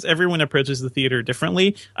act because everyone approaches the theater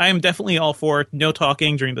differently. I am definitely all for no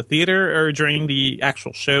talking during the theater or during the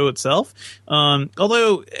actual show itself.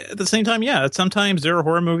 Although at the same time, sometimes there are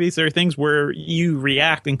horror movies, there are things where you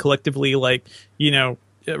react and collectively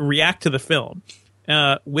react to the film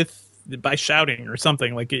by shouting or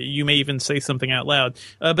something. Like you may even say something out loud.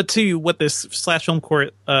 But to what this Slash Film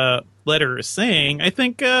Court letter is saying, I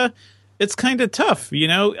think it's kind of tough.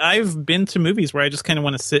 I've been to movies where I just kind of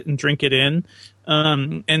want to sit and drink it in.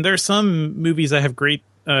 And there are some movies that have great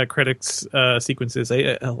credits sequences.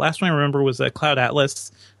 Last one I remember was Cloud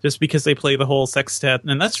Atlas, just because they play the whole sextet.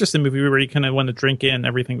 And that's just a movie where you kind of want to drink in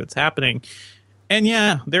everything that's happening. And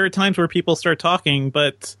there are times where people start talking,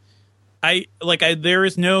 but there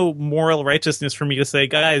is no moral righteousness for me to say,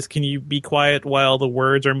 guys, can you be quiet while the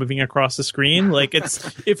words are moving across the screen? Like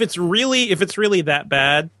if it's really that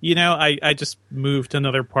bad, I just moved to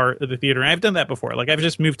another part of the theater. And I've done that before. Like I've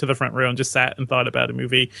just moved to the front row and just sat and thought about a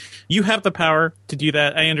movie. You have the power to do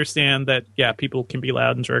that. I understand that, people can be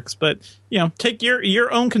loud and jerks, but take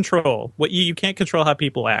your own control. What you can't control how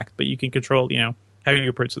people act, but you can control, how you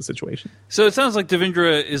approach the situation. So it sounds like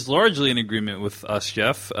Devendra is largely in agreement with us,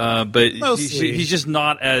 Jeff, but he's just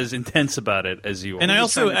not as intense about it as you are. And I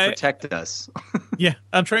also protect us. Yeah,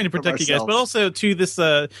 I'm trying to protect you guys, but also to this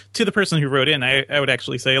to the person who wrote in, I would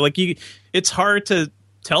actually say, it's hard to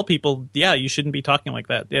tell people, you shouldn't be talking like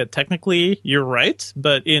that. Yeah, technically you're right,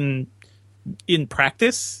 but in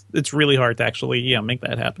practice, it's really hard to actually make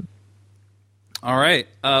that happen. All right.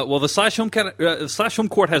 Well, the Slash Film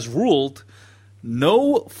Court has ruled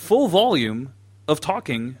no full volume of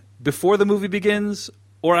talking before the movie begins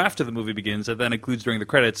or after the movie begins. That includes during the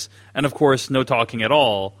credits. And, of course, no talking at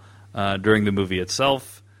all during the movie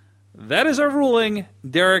itself. That is our ruling.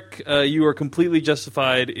 Derek, you are completely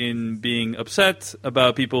justified in being upset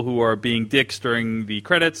about people who are being dicks during the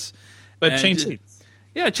credits. But change seats.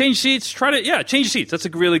 Yeah, change seats. Change seats. That's a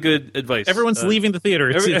really good advice. Everyone's leaving the theater.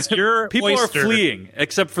 It's your people oyster. are fleeing,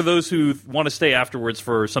 except for those who want to stay afterwards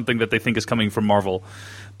for something that they think is coming from Marvel.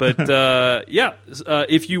 But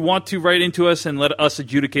if you want to write into us and let us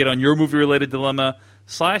adjudicate on your movie-related dilemma,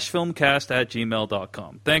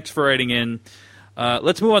 /filmcast@gmail.com. Thanks for writing in.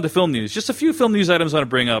 Let's move on to film news. Just a few film news items I want to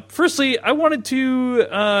bring up. Firstly, I wanted to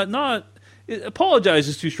not apologize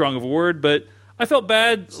is too strong of a word, but I felt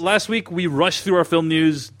bad. Last week we rushed through our film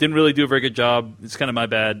news, didn't really do a very good job. It's kind of my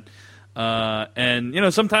bad.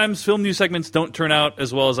 And, sometimes film news segments don't turn out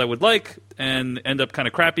as well as I would like and end up kind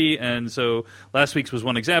of crappy. And so last week's was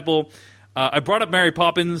one example. I brought up Mary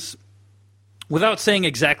Poppins without saying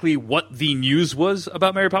exactly what the news was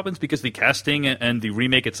about Mary Poppins, because the casting and the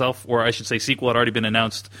remake itself, or I should say sequel, had already been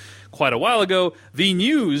announced quite a while ago. The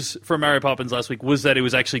news for Mary Poppins last week was that it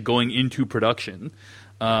was actually going into production.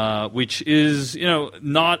 Which is,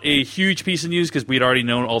 not a huge piece of news because we'd already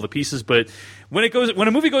known all the pieces. But when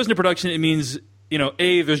a movie goes into production, it means,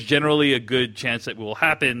 there's generally a good chance that it will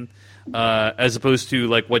happen, as opposed to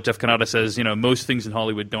like what Jeff Kanata says, most things in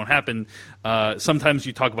Hollywood don't happen. Sometimes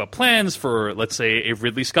you talk about plans for, let's say, a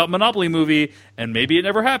Ridley Scott Monopoly movie, and maybe it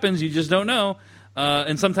never happens. You just don't know.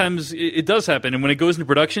 And sometimes it does happen. And when it goes into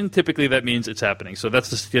production, typically that means it's happening. So that's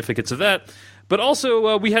the significance of that. But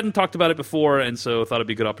also, we hadn't talked about it before, and so thought it'd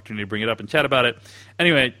be a good opportunity to bring it up and chat about it.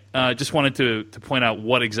 Anyway, just wanted to point out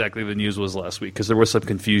what exactly the news was last week, because there was some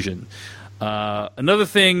confusion. Another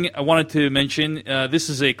thing I wanted to mention, this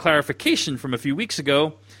is a clarification from a few weeks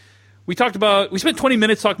ago. We spent 20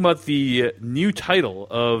 minutes talking about the new title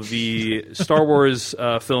of the Star Wars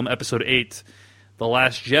film Episode 8, The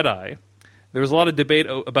Last Jedi. There was a lot of debate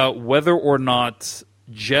about whether or not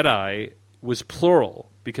Jedi was plural,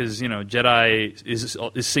 because, Jedi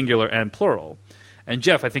is singular and plural. And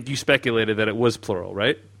Jeff, I think you speculated that it was plural,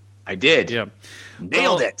 right? I did. Yeah.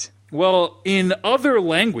 Nailed it. Well, in other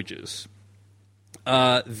languages,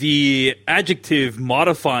 the adjective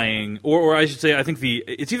modifying, or I should say, I think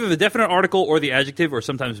it's either the definite article or the adjective, or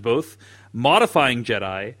sometimes both, modifying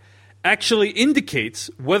Jedi actually indicates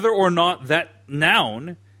whether or not that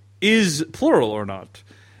noun is plural or not.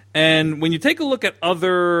 And when you take a look at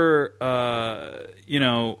other,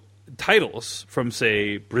 titles from,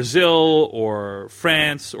 say, Brazil or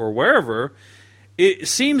France or wherever, it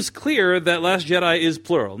seems clear that Last Jedi is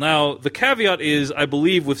plural. Now, the caveat is, I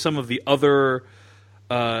believe, with some of the other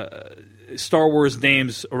Star Wars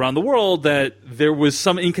names around the world, that there was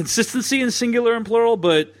some inconsistency in singular and plural,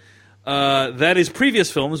 but that is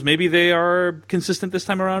previous films. Maybe they are consistent this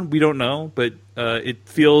time around. We don't know, but it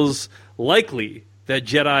feels likely that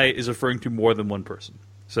Jedi is referring to more than one person.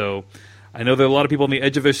 So I know there are a lot of people on the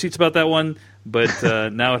edge of their seats about that one, but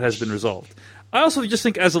now it has been resolved. I also just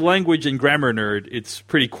think, as a language and grammar nerd, it's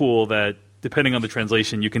pretty cool that, depending on the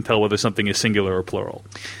translation, you can tell whether something is singular or plural.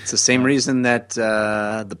 It's the same reason that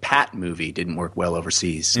the Pat movie didn't work well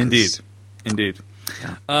overseas. Indeed.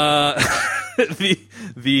 Yeah.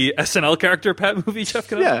 The SNL character Pat movie, Jeff?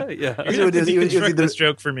 Yeah. Deconstruct this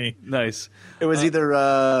joke for me. Nice. It was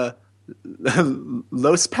either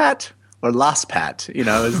Los Pat or Las Pat. It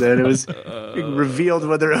was revealed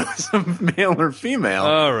whether it was a male or female.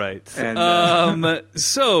 All right. And,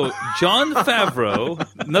 so, Jon Favreau,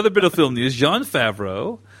 another bit of film news. Jon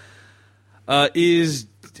Favreau is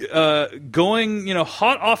going,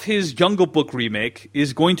 hot off his Jungle Book remake,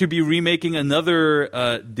 is going to be remaking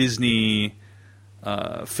another Disney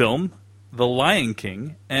film, The Lion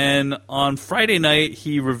King. And on Friday night,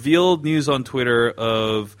 he revealed news on Twitter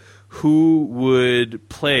of who would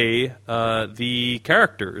play the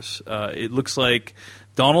characters. It looks like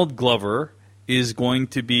Donald Glover is going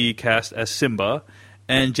to be cast as Simba,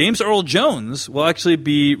 and James Earl Jones will actually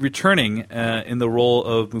be returning in the role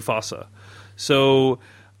of Mufasa. So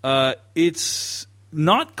it's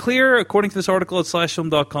not clear, according to this article at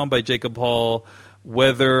slashfilm.com by Jacob Hall,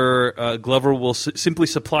 whether Glover will simply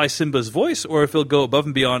supply Simba's voice, or if he'll go above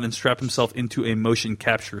and beyond and strap himself into a motion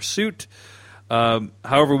capture suit.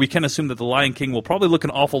 However, we can assume that The Lion King will probably look an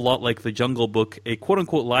awful lot like The Jungle Book, a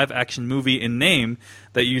quote-unquote live-action movie in name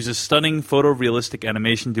that uses stunning photorealistic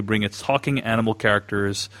animation to bring its talking animal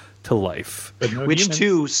characters to life. Which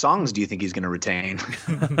two songs do you think he's going to retain?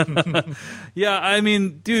 Yeah, I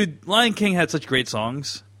mean, dude, Lion King had such great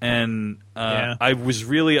songs, and I was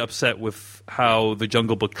really upset with how The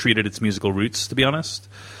Jungle Book treated its musical roots, to be honest.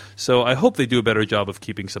 So I hope they do a better job of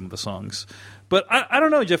keeping some of the songs. But I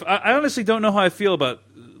don't know, Jeff. I honestly don't know how I feel about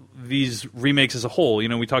these remakes as a whole.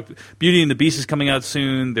 We talked Beauty and the Beast is coming out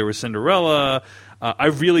soon. There was Cinderella. I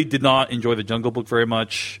really did not enjoy The Jungle Book very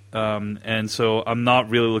much, and so I'm not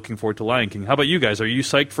really looking forward to Lion King. How about you guys? Are you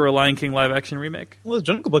psyched for a Lion King live-action remake? Well, The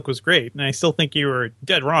Jungle Book was great, and I still think you were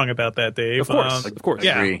dead wrong about that, Dave. Of course.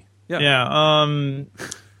 I agree. Yeah.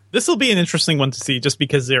 This will be an interesting one to see, just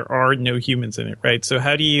because there are no humans in it, right? So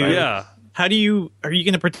how do you? Yeah. Are you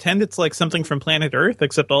going to pretend it's like something from Planet Earth,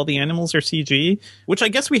 except all the animals are CG? Which I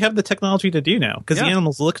guess we have the technology to do now, because the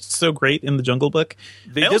animals looked so great in The Jungle Book.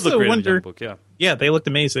 They did look great in The Jungle Book, yeah. Yeah, they looked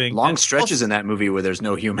amazing. Long stretches in that movie where there's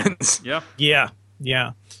no humans. Yeah.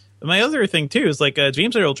 Yeah. My other thing, too, is like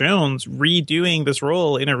James Earl Jones redoing this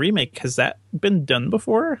role in a remake. Has that been done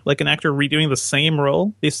before? Like an actor redoing the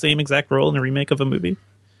same exact role in a remake of a movie?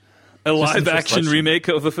 A live-action remake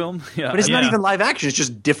of a film? Yeah. But it's not even live action. It's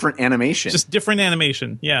just different animation. Just different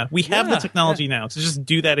animation, yeah. We have the technology now to just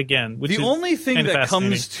do that again. Which the only thing that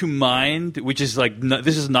comes to mind, which is like,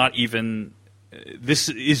 this is not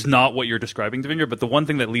what you're describing, Devendra, but the one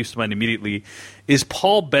thing that leaps to mind immediately is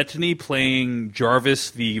Paul Bettany playing Jarvis,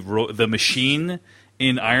 the machine,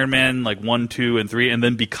 in Iron Man 1, 2, and 3, and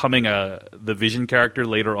then becoming the Vision character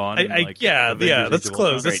later on. That's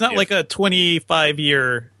close. It's not like a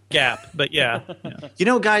 25-year gap, but yeah.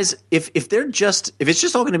 Guys, if it's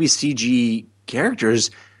just all going to be CG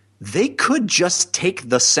characters, they could just take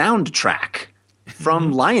the soundtrack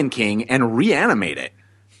from Lion King and reanimate it.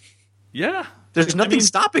 Yeah. There's nothing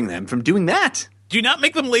stopping them from doing that. Do not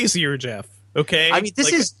make them lazier, Jeff. Okay. I mean,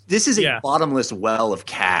 this is a yeah. bottomless well of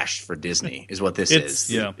cash for Disney, is what this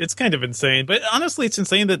is. Yeah. It's kind of insane, but honestly, it's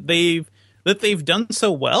insane that they've done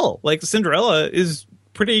so well. Like Cinderella is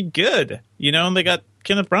pretty good, and they got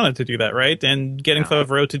Kenneth Branagh to do that, right? And getting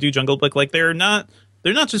Favreau to do Jungle Book. Like they're not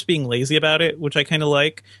just being lazy about it, which I kind of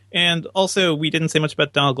like. And also, we didn't say much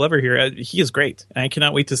about Donald Glover here. He is great. I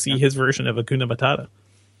cannot wait to see his version of Hakuna Matata.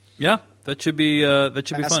 Yeah, that should be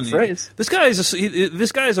fun. Phrase. This guy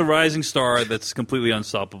is a rising star that's completely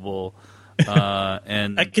unstoppable.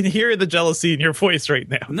 And I can hear the jealousy in your voice right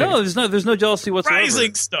now. No, there's no jealousy whatsoever.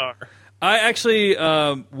 Rising star. I actually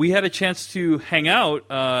we had a chance to hang out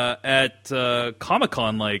at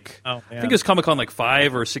Comic-Con I think it was Comic-Con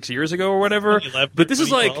 5 or 6 years ago or whatever. 2011, But this is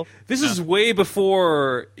 2012. this is way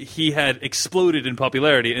before he had exploded in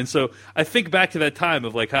popularity, and so I think back to that time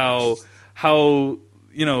of how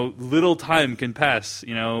little time can pass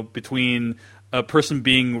between a person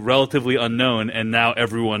being relatively unknown and now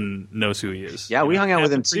everyone knows who he is. Yeah, we hung out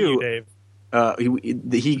with him For you, too. Dave.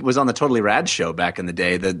 He was on the Totally Rad show back in the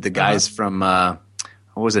day. The guys from what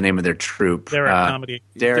was the name of their troupe? Derek Comedy.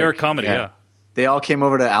 Derek Comedy, yeah. They all came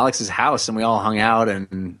over to Alex's house and we all hung out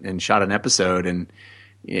and shot an episode, and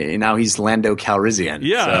now he's Lando Calrissian.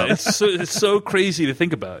 Yeah, so. it's so crazy to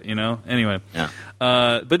think about, Anyway, Yeah.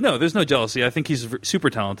 But no, there's no jealousy. I think he's super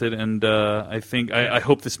talented, and I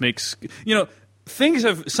hope this makes things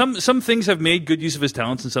have some things have made good use of his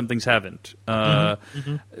talents, and some things haven't.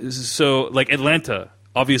 So, like Atlanta,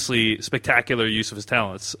 obviously spectacular use of his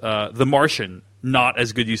talents. The Martian, not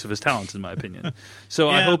as good use of his talents, in my opinion. So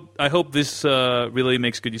I hope this really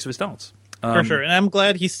makes good use of his talents. For sure, and I'm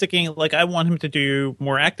glad he's sticking. Like, I want him to do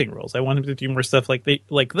more acting roles. I want him to do more stuff like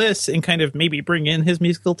this, and kind of maybe bring in his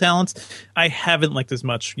musical talents. I haven't liked as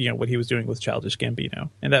much, what he was doing with Childish Gambino,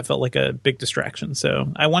 and that felt like a big distraction.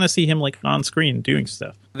 So I want to see him on screen doing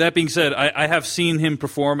stuff. That being said, I have seen him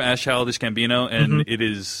perform as Childish Gambino, and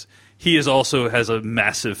he also has a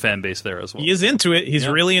massive fan base there as well. He is into it. He's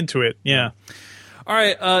really into it. Yeah. All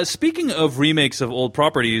right. Speaking of remakes of old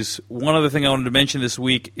properties, one other thing I wanted to mention this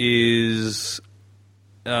week is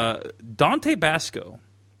Dante Basco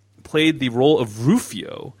played the role of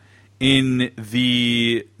Rufio in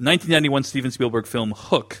the 1991 Steven Spielberg film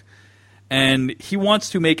Hook, and he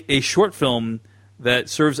wants to make a short film that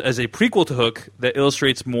serves as a prequel to Hook that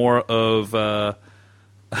illustrates more of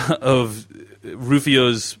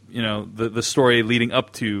Rufio's, the story leading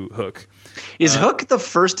up to Hook. Is Hook the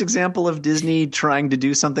first example of Disney trying to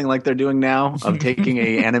do something like they're doing now, of taking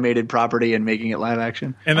a animated property and making it live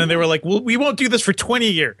action? And then they were like, well, we won't do this for 20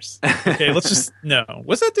 years. Okay, let's just... No.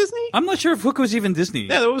 Was that Disney? I'm not sure if Hook was even Disney.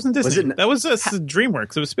 Yeah, that wasn't Disney. That was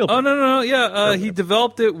DreamWorks. It was Spielberg. Oh, no. Yeah, he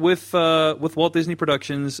developed it with Walt Disney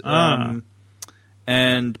Productions and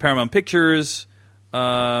Paramount Pictures.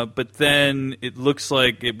 But then it looks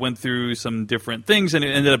like it went through some different things, and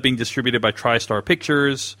it ended up being distributed by TriStar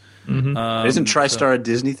Pictures. Isn't TriStar a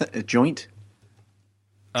Disney joint?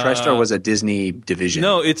 TriStar was a Disney division.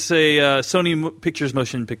 No, it's a Sony Pictures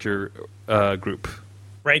Motion Picture Group.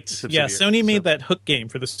 Right. Yeah, Sony made that Hook game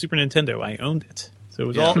for the Super Nintendo. I owned it.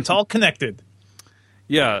 So it's all connected.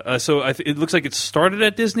 Yeah, so it looks like it started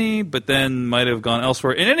at Disney, but then might have gone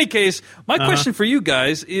elsewhere. In any case, my question for you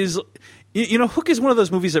guys is, Hook is one of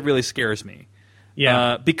those movies that really scares me.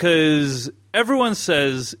 Yeah. Because everyone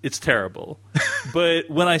says it's terrible. But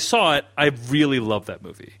when I saw it, I really loved that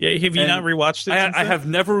movie. Yeah, have you not rewatched it? I have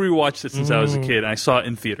never rewatched it since I was a kid. And I saw it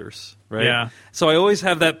in theaters, right? Yeah. So I always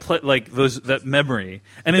have that memory.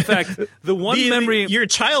 And in fact, the one memory... Your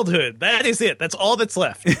childhood, that is it. That's all that's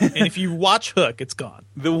left. And if you watch Hook, it's gone.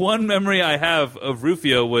 The one memory I have of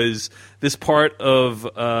Rufio was this part of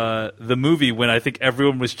the movie when I think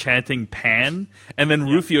everyone was chanting Pan, and then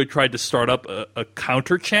Rufio tried to start up a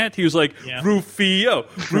counter chant. He was like, Rufio,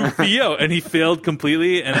 Rufio, and he failed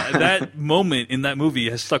completely. And that moment in that movie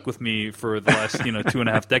has stuck with me for the last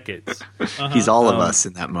 2.5 decades. He's all of us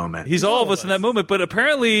in that moment. He's all of us in that moment. But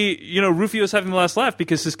apparently, Rufio's having the last laugh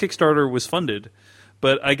because his Kickstarter was funded.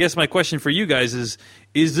 But I guess my question for you guys is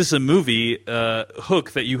this a movie,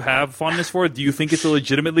 Hook, that you have fondness for? Do you think it's a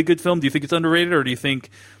legitimately good film? Do you think it's underrated? Or do you think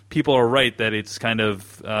people are right that it's kind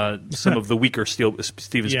of some of the weaker Steven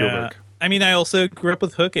Spielberg? I mean, I also grew up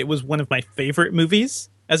with Hook. It was one of my favorite movies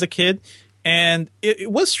as a kid. And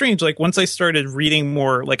it was strange. Like once I started reading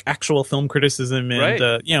more like actual film criticism and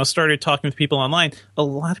Right. started talking with people online, a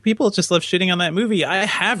lot of people just love shitting on that movie. I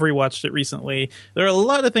have rewatched it recently. There are a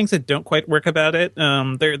lot of things that don't quite work about it.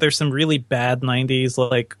 There's some really bad '90s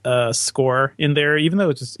like score in there, even though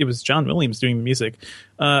it was John Williams doing the music.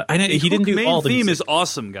 I know he didn't do all the theme music. is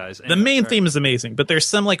awesome, guys. The main theme is amazing, but there's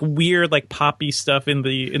some like weird like poppy stuff in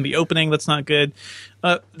the opening that's not good.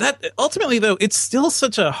 That ultimately though, it's still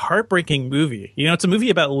such a heartbreaking movie. You know, it's a movie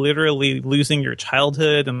about literally losing your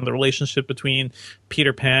childhood, and the relationship between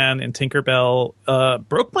Peter Pan and Tinkerbell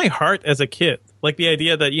broke my heart as a kid. Like the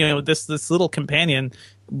idea that, you know, this little companion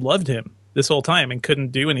loved him this whole time and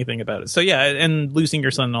couldn't do anything about it. So yeah, and losing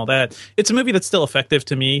your son and all that. It's a movie that's still effective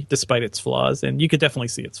to me despite its flaws, and you could definitely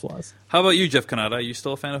see its flaws. How about you, Jeff Kanata? Are you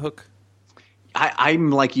still a fan of Hook?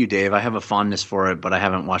 I'm like you, Dave. I have a fondness for it, but I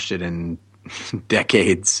haven't watched it in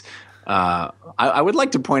decades. I would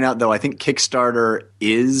like to point out, though, I think Kickstarter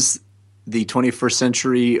is the 21st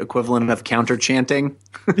century equivalent of counter chanting.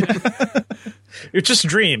 You're just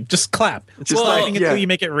dream, just clap, just Well, clapping until you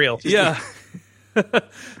make it real. Yeah.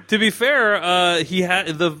 To be fair,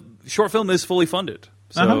 the short film is fully funded.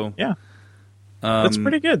 So Yeah. That's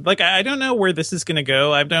pretty good. Like, I don't know where this is going to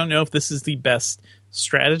go. I don't know if this is the best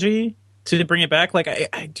strategy to bring it back. Like,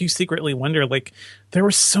 I do secretly wonder, like, there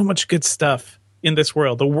was so much good stuff in this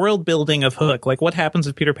world. The world building of Hook. Like, what happens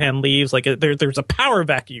if Peter Pan leaves? Like, there's a power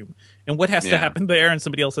vacuum. And what has to happen there? And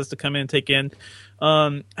somebody else has to come in and take in.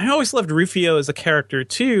 I always loved Rufio as a character,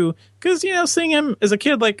 too. Because, you know, seeing him as a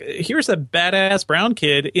kid, like, here's a badass brown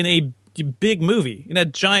kid in a big movie, in a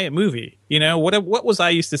giant movie. You know, what was I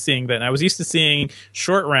used to seeing then? I was used to seeing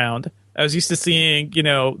Short Round. I was used to seeing, you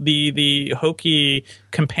know, the hokey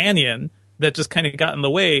companion that just kind of got in the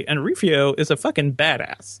way, and Rufio is a fucking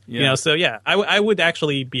badass. Yeah. You know, so yeah, I would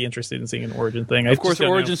actually be interested in seeing an origin thing. Of course,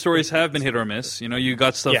 origin stories have been hit or miss. You know, you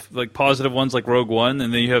got stuff like positive ones like Rogue One,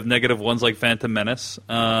 and then you have negative ones like Phantom Menace.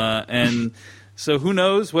 And so who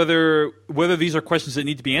knows whether these are questions that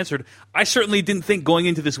need to be answered. I certainly didn't think going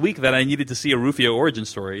into this week that I needed to see a Rufio origin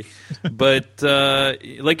story. But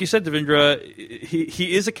like you said, Devindra,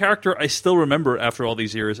 he is a character I still remember after all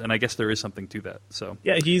these years, and I guess there is something to that. So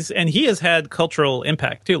yeah, he has had cultural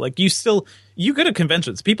impact too. Like you go to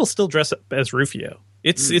conventions, people still dress up as Rufio.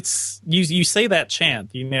 It's you say that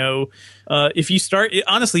chant, you know, if you start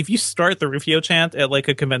the Rufio chant at like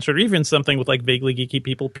a convention or even something with like vaguely geeky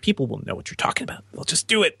people will know what you're talking about. They'll just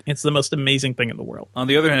do it. It's the most amazing thing in the world. On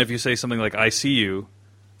the other hand, if you say something like "I see you,"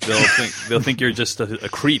 they'll think you're just a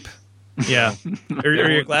creep. Yeah. Are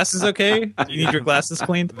your glasses okay? Do you need your glasses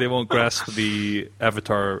cleaned? They won't grasp the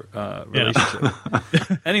Avatar relationship.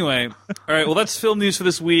 Anyway, all right, well, that's film news for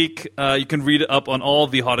this week. You can read up on all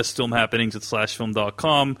the hottest film happenings at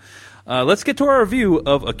slashfilm.com. Let's get to our review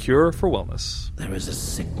of A Cure for Wellness. There is a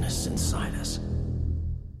sickness inside us,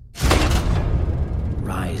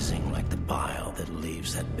 rising like the bile that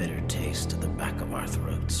leaves that bitter taste at the back of our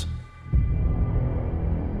throats.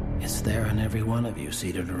 It's there in every one of you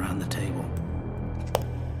seated around the table.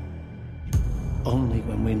 Only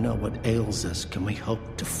when we know what ails us can we hope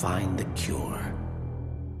to find the cure.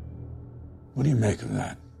 What do you make of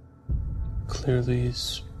that? Clearly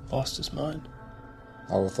he's lost his mind.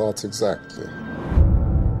 Our thoughts exactly.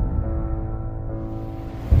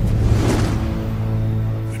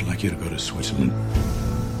 We'd like you to go to Switzerland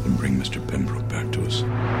and bring Mr. Pembroke back to us.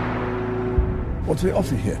 What we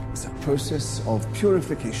offer here is a process of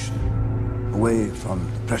purification, away from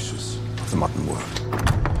the pressures of the modern world.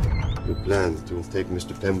 You plan to take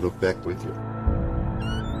Mr. Pembroke back with you?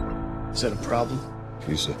 Is that a problem?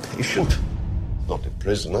 He's a patient, not a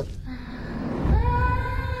prisoner.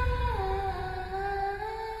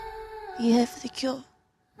 You here for the cure?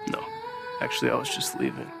 No. Actually, I was just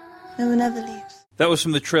leaving. No one ever leaves. That was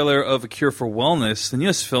from the trailer of A Cure for Wellness, the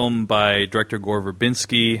newest film by director Gore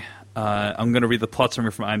Verbinski. I'm going to read the plot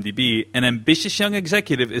summary from IMDb. An ambitious young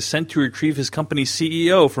executive is sent to retrieve his company's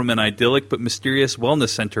CEO from an idyllic but mysterious wellness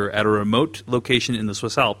center at a remote location in the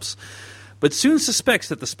Swiss Alps, but soon suspects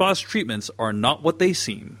that the spa's treatments are not what they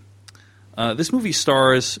seem. This movie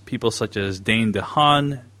stars people such as Dane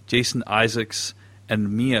DeHaan, Jason Isaacs,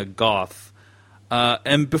 and Mia Goth.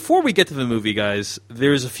 And before we get to the movie, guys,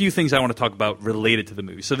 there's a few things I want to talk about related to the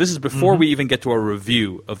movie. So this is before we even get to our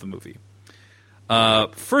review of the movie.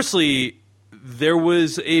 Firstly, there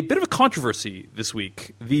was a bit of a controversy this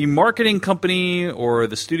week. The marketing company, or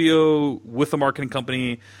the studio with the marketing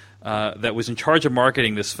company that was in charge of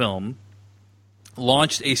marketing this film,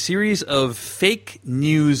 launched a series of fake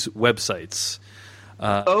news websites.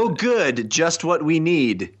 Oh, good. Just what we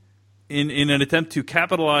need. In an attempt to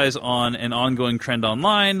capitalize on an ongoing trend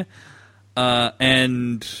online.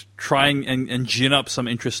 and trying and gin up some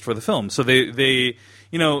interest for the film. So they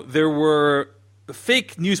there were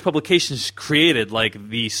fake news publications created, like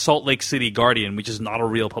the Salt Lake City Guardian, which is not a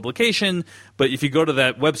real publication, but if you go to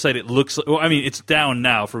that website, it looks. Well, I mean, it's down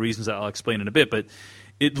now for reasons that I'll explain in a bit, but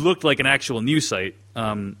it looked like an actual news site.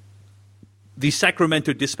 The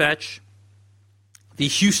Sacramento Dispatch, the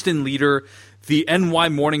Houston Leader, the NY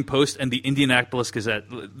Morning Post, and the Indianapolis Gazette.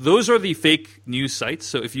 Those are the fake news sites.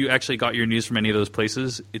 So if you actually got your news from any of those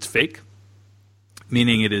places, it's fake,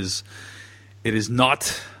 meaning it is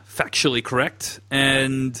not factually correct.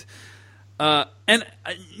 And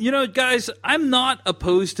guys, I'm not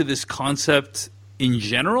opposed to this concept in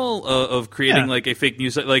general of creating like a fake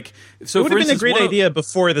news site. Like, so it would have been a great idea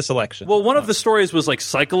before this election. Well, one of the stories was like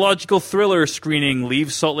psychological thriller screening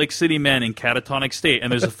leaves Salt Lake City men in catatonic state,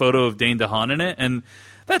 and there's a photo of Dane DeHaan in it, and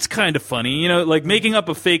that's kind of funny, like making up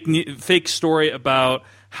a fake story about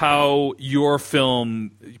how your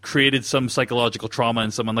film created some psychological trauma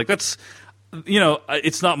in someone. Like, that's,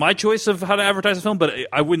 it's not my choice of how to advertise a film, but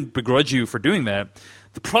I wouldn't begrudge you for doing that.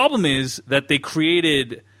 The problem is that they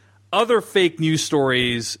created other fake news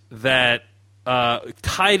stories that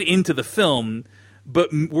tied into the film, but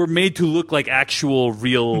were made to look like actual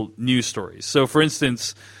real news stories. So, for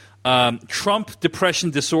instance, Trump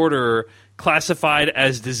depression disorder classified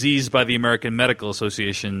as disease by the American Medical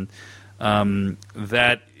Association.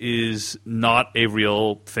 That is not a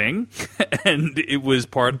real thing, and it was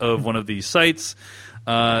part of one of these sites.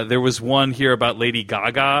 There was one here about Lady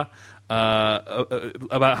Gaga,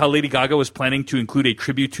 about how Lady Gaga was planning to include a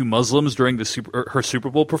tribute to Muslims during her Super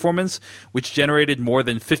Bowl performance, which generated more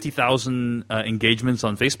than 50,000 engagements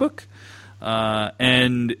on Facebook.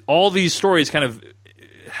 And all these stories kind of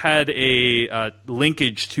had a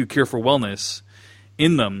linkage to Cure for Wellness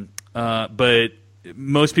in them, but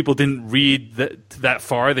most people didn't read that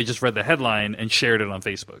far. They just read the headline and shared it on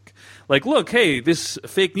Facebook. Like, look, hey, this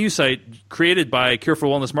fake news site created by Cure for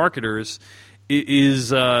Wellness marketers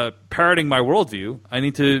is parroting my worldview. I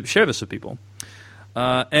need to share this with people.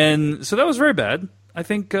 And so that was very bad. I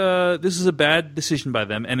think this is a bad decision by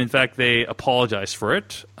them. And in fact, they apologized for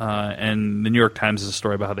it. And the New York Times has a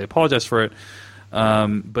story about how they apologized for it.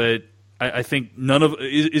 But I think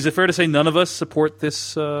is it fair to say none of us support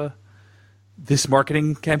this this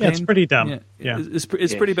marketing campaign? Yeah, it's pretty dumb. Yeah. It's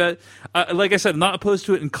pretty bad. Like I said, I'm not opposed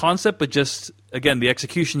to it in concept, but just, again, the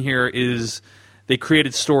execution here is they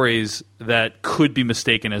created stories that could be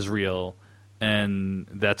mistaken as real, and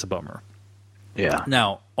that's a bummer. Yeah.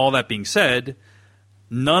 Now, all that being said,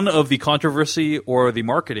 none of the controversy or the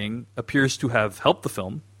marketing appears to have helped the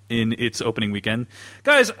film in its opening weekend.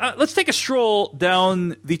 Guys, let's take a stroll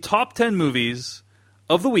down the top 10 movies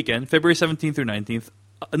of the weekend, February 17th through 19th.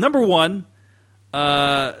 Number one,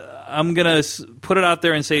 I'm going to put it out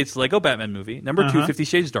there and say it's Lego Batman movie. Number two, 50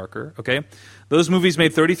 Shades Darker. Okay. Those movies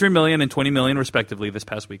made $33 million and $20 million respectively this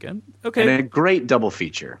past weekend. Okay. And a great double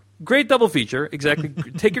feature. Great double feature. Exactly.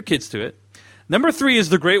 Take your kids to it. Number three is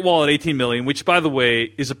The Great Wall at $18 million, which, by the way,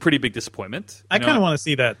 is a pretty big disappointment. I kind of want to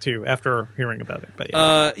see that, too, after hearing about it.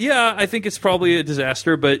 But yeah, I think it's probably a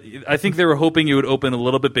disaster, but I think they were hoping it would open a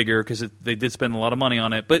little bit bigger because they did spend a lot of money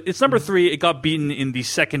on it. But it's number three. It got beaten in the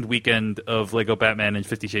second weekend of Lego Batman and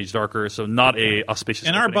 50 Shades Darker, so not a auspicious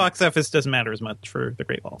And opening. our box office doesn't matter as much for The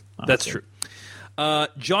Great Wall. Honestly. That's true.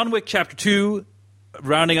 John Wick Chapter 2,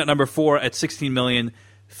 rounding out number 4 at $16 million.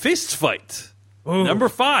 Fist Fight. Ooh. Number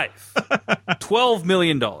 5, $12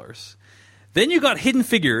 million. Then you got Hidden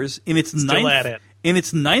Figures in its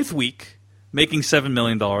ninth week, making $7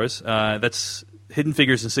 million. That's Hidden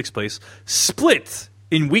Figures in sixth place. Split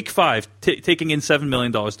in week 5, taking in $7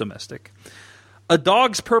 million domestic. A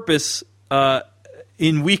Dog's Purpose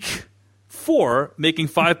in week 4, making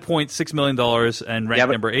 $5.6 million and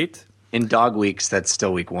ranked number 8. In dog weeks, that's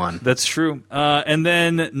still week 1. That's true. And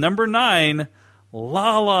then number 9,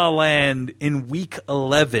 La La Land in week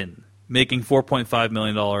 11, making $4.5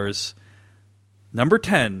 million. Number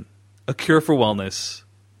 10, A Cure for Wellness,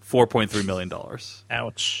 $4.3 million.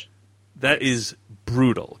 Ouch. That is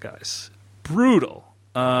brutal, guys. Brutal.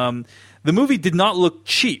 The movie did not look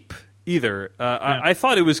cheap either. I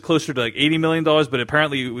thought it was closer to like $80 million, but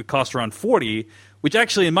apparently it would cost around $40, which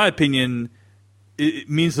actually, in my opinion, it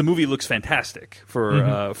means the movie looks fantastic for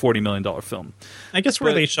a $40 million film. I guess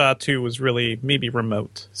where they shot too was really maybe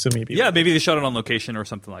remote. So maybe maybe they shot it on location or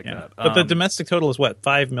something like that. But the domestic total is what,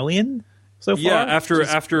 $5 million so far? Yeah, after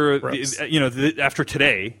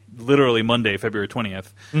today, literally Monday, February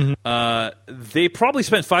 20th, they probably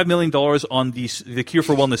spent $5 million on the Cure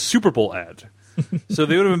for Wellness Super Bowl ad. So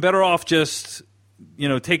they would have been better off just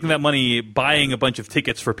taking that money, buying a bunch of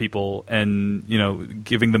tickets for people, and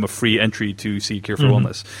giving them a free entry to see Cure for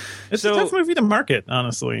Wellness. It's a tough movie to market,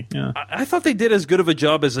 honestly. Yeah, I thought they did as good of a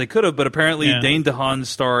job as they could have, but apparently Dane DeHaan's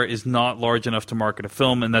star is not large enough to market a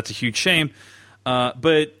film, and that's a huge shame.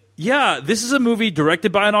 But yeah, this is a movie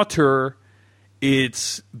directed by an auteur.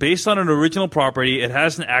 It's based on an original property. It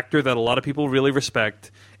has an actor that a lot of people really respect.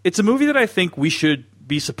 It's a movie that I think we should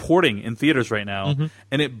be supporting in theaters right now,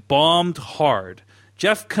 and it bombed hard.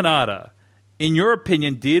 Jeff Kanata, in your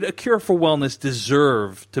opinion, did A Cure for Wellness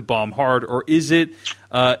deserve to bomb hard, or is it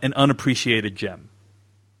an unappreciated gem?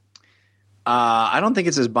 I don't think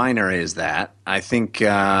it's as binary as that. I think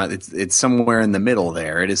it's somewhere in the middle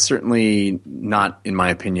there. It is certainly not, in my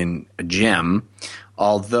opinion, a gem,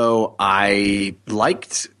 although I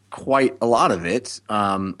liked quite a lot of it.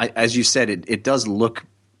 As you said, it does look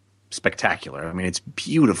spectacular. I mean, it's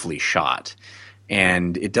beautifully shot,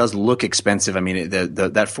 and it does look expensive. I mean, that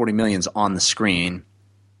 $40 million's on the screen.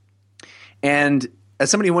 And as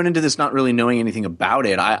somebody who went into this not really knowing anything about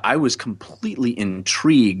it, I was completely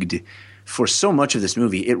intrigued for so much of this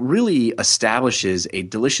movie. It really establishes a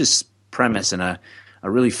delicious premise and a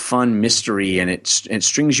really fun mystery, and it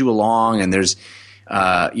strings you along. And there's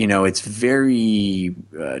it's very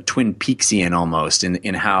Twin Peaksian almost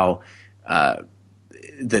in how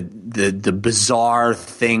the bizarre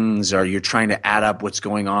things are. You're trying to add up what's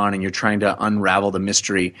going on, and you're trying to unravel the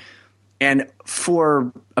mystery. And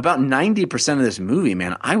for about 90% of this movie,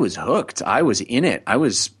 man, I was hooked. I was in it. I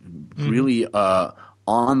was really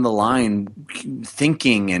on the line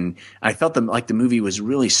thinking, and I felt like the movie was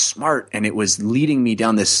really smart, and it was leading me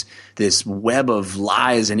down this web of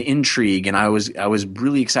lies and intrigue, and I was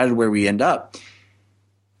really excited where we end up.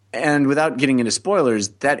 And without getting into spoilers,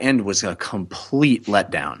 that end was a complete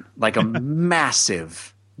letdown, like a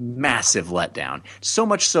massive, massive letdown. So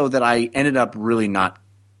much so that I ended up really not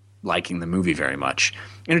liking the movie very much.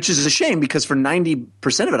 And which is a shame, because for 90%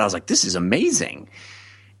 of it, I was like, this is amazing.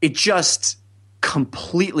 It just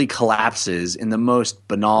completely collapses in the most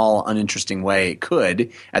banal, uninteresting way it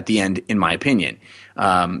could at the end, in my opinion.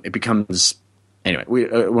 It becomes – anyway,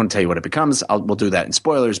 I won't tell you what it becomes. We'll do that in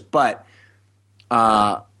spoilers. But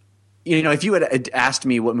if you had asked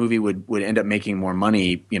me what movie would end up making more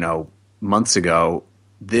money, months ago,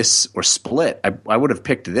 this or Split, I would have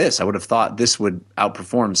picked this. I would have thought this would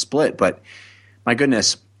outperform Split. But my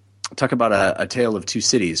goodness, talk about a tale of two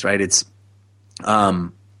cities, right? It's a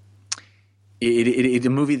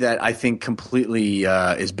movie that I think completely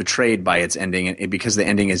is betrayed by its ending, because the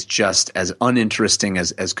ending is just as uninteresting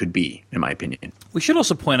as could be, in my opinion. We should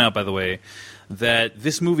also point out, by the way, that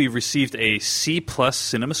this movie received a C+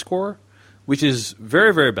 Cinema Score, which is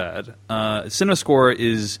very, very bad. Cinema Score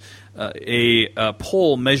is a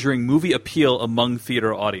poll measuring movie appeal among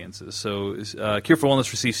theater audiences. So Cure for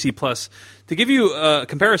Wellness received C+. To give you a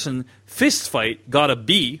comparison, Fist Fight got a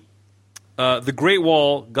B. The Great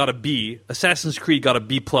Wall got a B, Assassin's Creed got a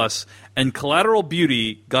B+, and Collateral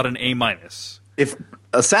Beauty got an A-. If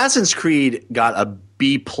Assassin's Creed got a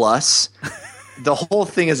B+, the whole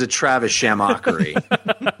thing is a Travis Shamockery.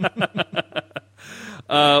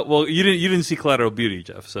 Well, you didn't see Collateral Beauty,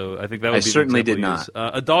 Jeff, so I think that would be. I certainly did not.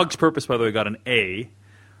 A Dog's Purpose, by the way, got an A.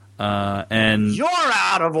 And you're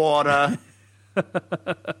out of order.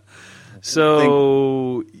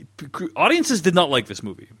 So audiences did not like this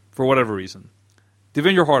movie for whatever reason.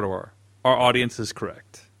 Devendra Hardawar, our audience is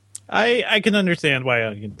correct. I can understand why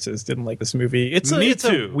audiences didn't like this movie. It's a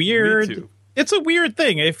weird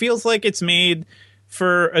thing. It feels like it's made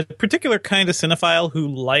for a particular kind of cinephile who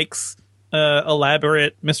likes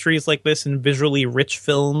elaborate mysteries like this and visually rich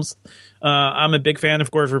films. I'm a big fan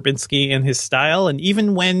of Gore Verbinski and his style, and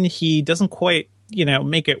even when he doesn't quite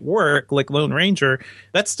make it work like Lone Ranger,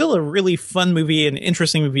 that's still a really fun movie and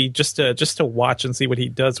interesting movie just to watch and see what he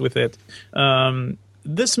does with it.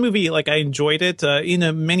 This movie, I enjoyed it.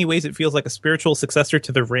 In many ways, it feels like a spiritual successor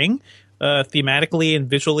to The Ring. Thematically and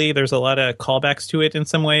visually, there's a lot of callbacks to it in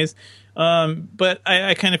some ways. But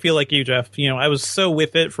I kind of feel like you, Jeff. I was so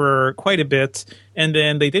with it for quite a bit, and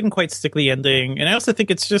then they didn't quite stick the ending. And I also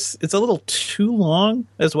think it's a little too long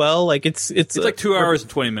as well. It's like 2 hours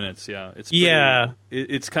and 20 minutes. Yeah,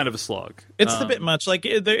 it's kind of a slog. It's a bit much.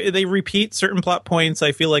 They repeat certain plot points.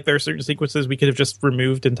 I feel like there are certain sequences we could have just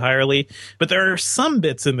removed entirely. But there are some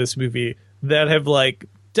bits in this movie that have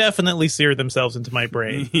definitely seared themselves into my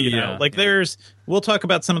brain. We'll talk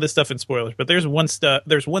about some of this stuff in spoilers, but there's one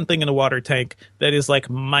thing in a water tank that is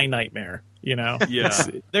my nightmare. Yeah.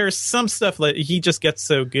 There's some stuff that he just gets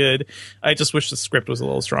so good. I just wish the script was a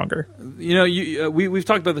little stronger. We've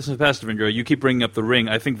talked about this in the past, Devendra. You keep bringing up The Ring.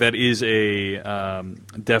 I think that is a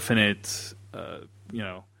definite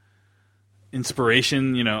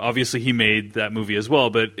inspiration. Obviously he made that movie as well,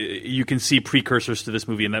 but you can see precursors to this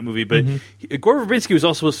movie in that movie. But Gore Verbinski was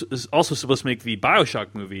also supposed to make the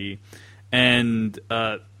BioShock movie, and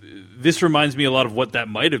this reminds me a lot of what that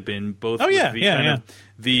might have been. Both this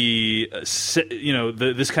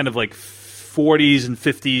kind of like 40s and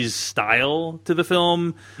 50s style to the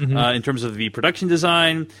film in terms of the production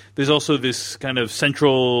design. There's also this kind of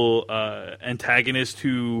central antagonist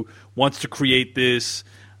who wants to create this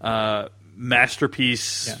masterpiece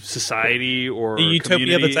society or a utopia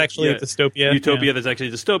community. that's actually a dystopia. That's actually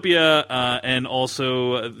a dystopia, and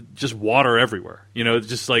also just water everywhere.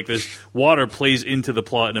 Just like this water plays into the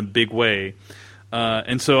plot in a big way.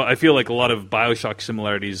 And so I feel like a lot of BioShock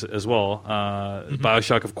similarities as well.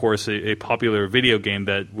 BioShock, of course, a popular video game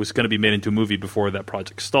that was going to be made into a movie before that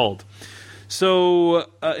project stalled. So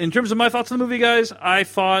in terms of my thoughts on the movie, guys, I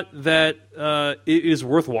thought that it is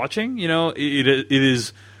worth watching. It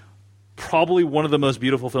is probably one of the most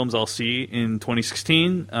beautiful films I'll see in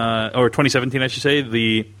 2016 or 2017, I should say.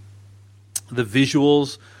 The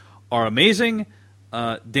visuals are amazing.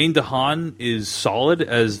 Dane DeHaan is solid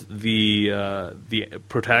as the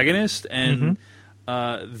protagonist, and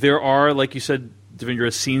there are, like you said,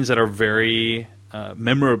 Devindra, scenes that are very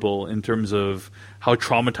memorable in terms of how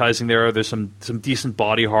traumatizing they are. There's some decent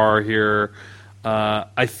body horror here.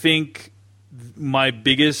 I think my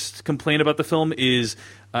biggest complaint about the film is,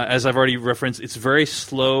 as I've already referenced, it's very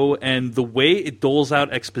slow, and the way it doles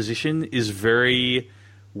out exposition is very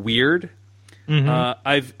weird.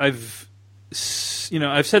 I've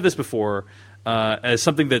said this before as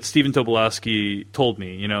something that Stephen Tobolowsky told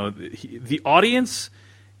me. The audience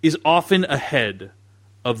is often ahead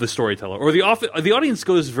of the storyteller, or the audience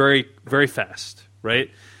goes very, very fast, right?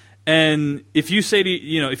 And if you say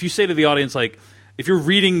to the audience, like, if you're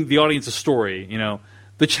reading the audience a story,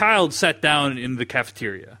 the child sat down in the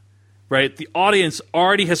cafeteria, right? The audience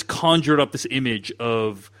already has conjured up this image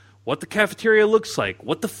of what the cafeteria looks like,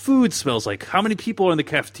 what the food smells like, how many people are in the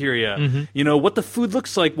cafeteria, what the food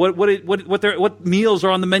looks like, what meals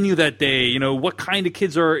are on the menu that day, what kind of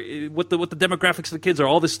kids are, what the demographics of the kids are,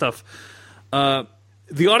 all this stuff.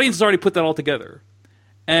 The audience has already put that all together.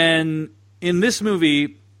 And in this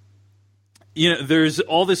movie, there's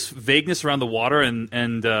all this vagueness around the water, and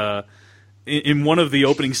in one of the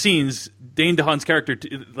opening scenes, Dane DeHaan's character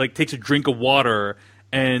takes a drink of water,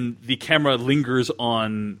 and the camera lingers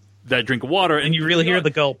on that drink of water, and you really hear the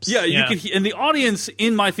gulps. Yeah, you could, and the audience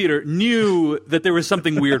in my theater knew that there was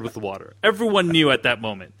something weird with the water. Everyone knew at that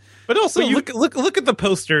moment. But also, look at the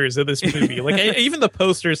posters of this movie. Like, even the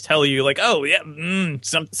posters tell you, like, oh yeah,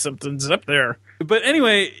 something's up there. But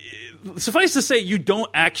anyway, suffice to say, you don't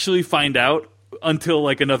actually find out until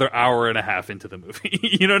like another hour and a half into the movie.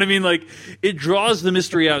 You know what I mean? Like, it draws the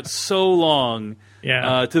mystery out so long.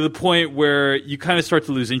 To the point where you kind of start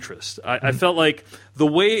to lose interest. I felt like the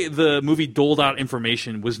way the movie doled out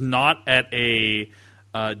information was not at a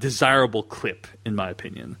desirable clip, in my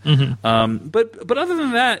opinion. But other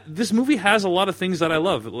than that, this movie has a lot of things that I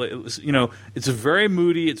love. It's very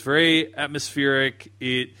moody. It's very atmospheric.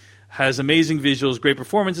 It has amazing visuals, great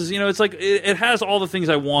performances. It's like it has all the things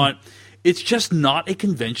I want. It's just not a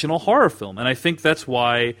conventional horror film, and I think that's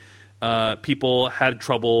why people had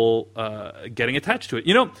trouble getting attached to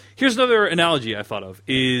it. Here's another analogy I thought of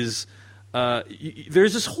is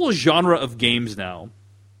there's this whole genre of games now,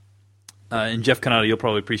 and Jeff Canada, you'll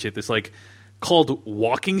probably appreciate this, like called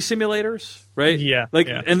walking simulators, right?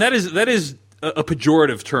 And that is a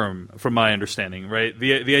pejorative term from my understanding, right?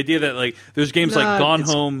 The idea that like there's games like Gone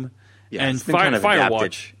Home and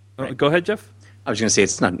Firewatch. Right. Go ahead, Jeff. I was going to say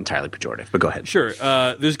it's not entirely pejorative, but go ahead. Sure.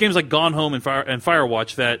 There's games like Gone Home and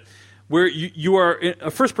Firewatch that where you are in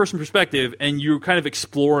a first-person perspective and you're kind of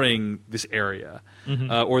exploring this area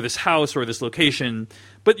or this house or this location,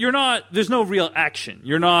 but there's no real action.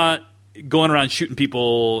 You're not going around shooting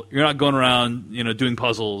people. You're not going around, doing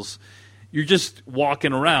puzzles. You're just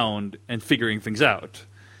walking around and figuring things out.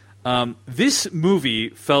 This movie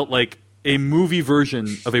felt like a movie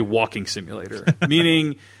version of a walking simulator,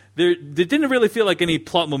 meaning there didn't really feel like any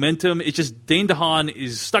plot momentum. It's just Dane DeHaan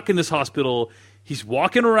is stuck in this hospital. He's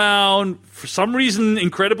walking around, for some reason,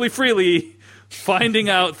 incredibly freely, finding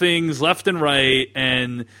out things left and right,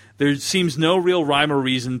 and there seems no real rhyme or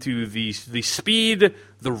reason to the speed,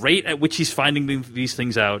 the rate at which he's finding these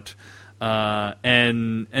things out.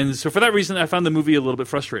 And so for that reason, I found the movie a little bit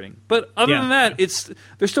frustrating. But other than that,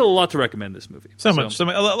 there's still a lot to recommend this movie. So much.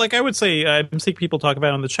 Like I would say, I'm seeing people talk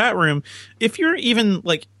about it in the chat room. If you're even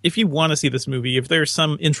if you want to see this movie, if there's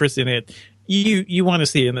some interest in it, you want to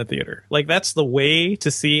see it in the theater. Like that's the way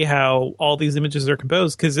to see how all these images are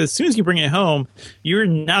composed. Because as soon as you bring it home, you're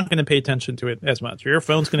not going to pay attention to it as much. Your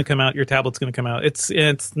phone's going to come out. Your tablet's going to come out.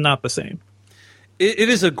 It's not the same. It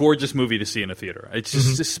is a gorgeous movie to see in a theater. It's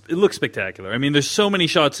just it looks spectacular. I mean, there's so many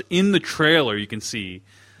shots in the trailer you can see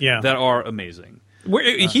that are amazing.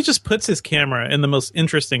 He just puts his camera in the most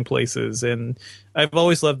interesting places, and I've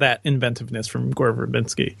always loved that inventiveness from Gore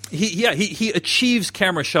Verbinski. He achieves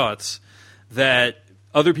camera shots that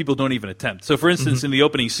other people don't even attempt. So, for instance, in the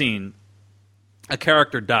opening scene, a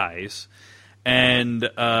character dies, and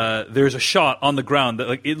there's a shot on the ground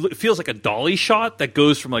that it feels like a dolly shot that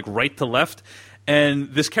goes from right to left.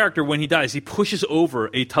 And this character, when he dies, he pushes over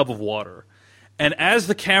a tub of water. And as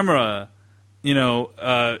the camera,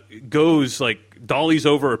 goes dollies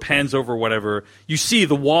over or pans over or whatever, you see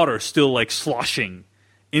the water still sloshing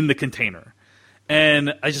in the container.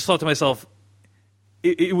 And I just thought to myself,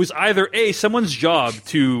 it was either someone's job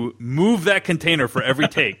to move that container for every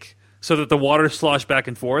take so that the water sloshed back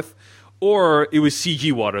and forth, or it was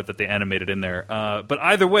CG water that they animated in there. But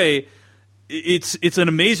either way, it's an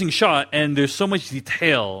amazing shot, and there's so much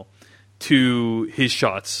detail to his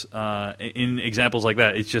shots in examples like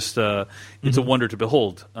that. It's just it's a wonder to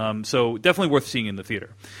behold. So definitely worth seeing in the theater.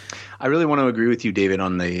 I really want to agree with you, David,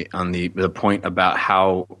 on the point about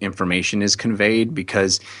how information is conveyed,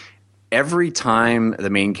 because every time the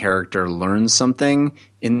main character learns something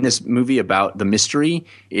in this movie about the mystery,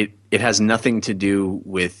 it has nothing to do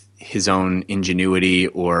with his own ingenuity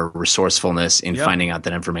or resourcefulness in finding out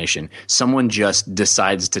that information. Someone just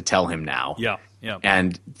decides to tell him now. Yeah.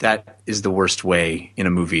 And that is the worst way in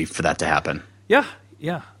a movie for that to happen. Yeah,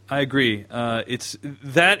 I agree.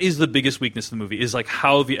 That is the biggest weakness in the movie, is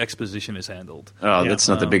how the exposition is handled. Oh, that's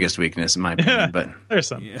not the biggest weakness in my opinion, but there's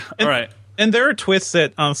some. Yeah. All right. And there are twists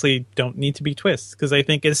that honestly don't need to be twists, because I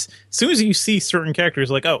think as soon as you see certain characters,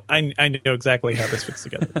 I know exactly how this fits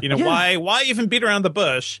together. Why even beat around the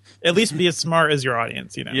bush? At least be as smart as your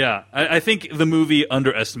audience. Yeah, I think the movie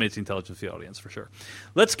underestimates the intelligence of the audience for sure.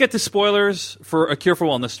 Let's get to spoilers for A Cure for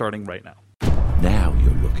Wellness starting right now. Now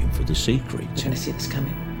you're looking for the secret. You're going to see this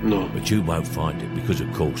coming. No. But you won't find it because,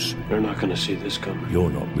 of course, You're not going to see this coming. you're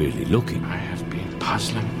not really looking. I have been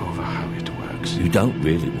puzzling over how it works. You don't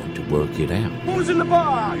really want to work it out. Who's in the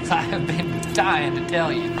box? I have been dying to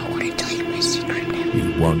tell you. I want to tell you my secret now.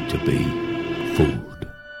 You want to be fooled.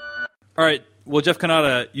 All right. Well, Jeff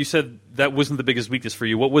Kanata, you said that wasn't the biggest weakness for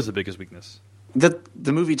you. What was the biggest weakness? The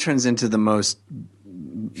movie turns into the most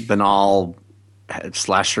banal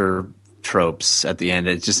slasher tropes at the end.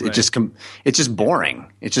 It's just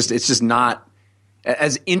boring. It's just not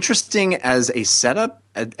as interesting as a setup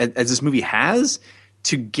as this movie has.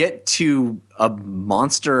 To get to a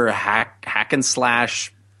monster hack and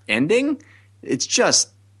slash ending, it's just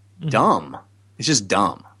dumb. It's just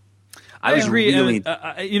dumb. I agree. Really,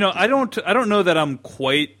 I don't know that I'm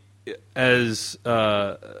quite as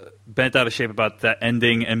bent out of shape about that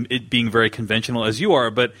ending and it being very conventional as you are,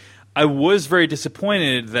 but I was very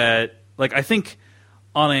disappointed that, I think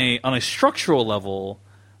on a structural level,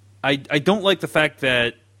 I don't like the fact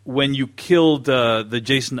that when you killed the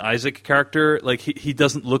Jason Isaac character, he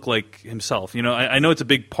doesn't look like himself. I know it's a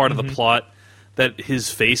big part of the plot that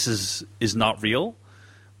his face is not real,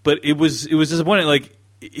 but it was disappointing.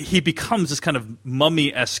 He becomes this kind of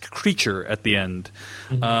mummy-esque creature at the end,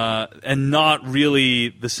 and not really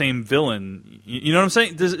the same villain. You know what I'm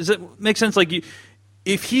saying? Does it make sense?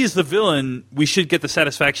 If he's the villain, we should get the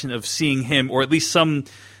satisfaction of seeing him, or at least some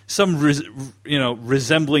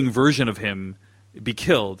resembling version of him be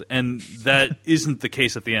killed, and that isn't the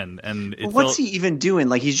case at the end. And what's he even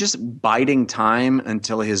doing? He's just biding time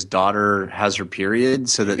until his daughter has her period,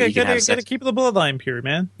 so that he can have sex. Gotta keep the bloodline pure,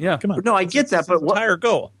 man. Yeah, come on. No, I get that, but entire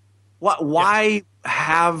goal. Why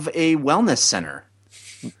have a wellness center?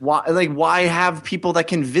 Why have people that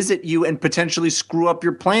can visit you and potentially screw up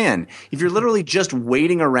your plan? If you're literally just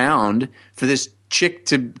waiting around for this chick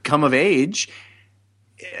to come of age,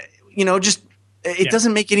 it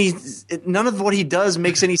doesn't make any. None of what he does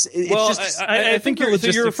makes any. I think you're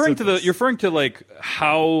referring to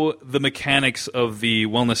how the mechanics of the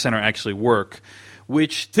wellness center actually work,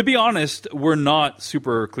 which, to be honest, were not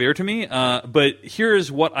super clear to me. But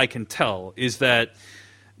here's what I can tell: is that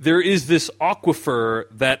there is this aquifer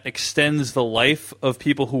that extends the life of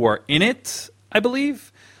people who are in it, I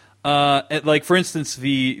believe. Like, for instance,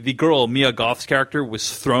 the girl, Mia Goth's character,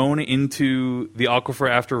 was thrown into the aquifer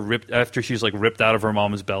after she was like ripped out of her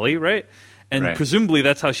mom's belly, right? And presumably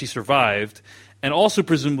that's how she survived. And also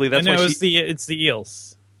presumably that's why it's the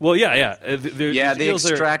eels. Well, yeah. They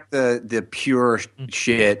extract the pure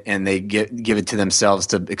shit and they give it to themselves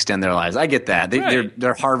to extend their lives. I get that.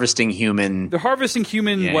 They're harvesting human. They're harvesting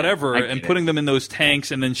human whatever and putting them in those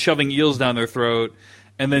tanks and then shoving eels down their throat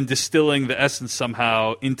and then distilling the essence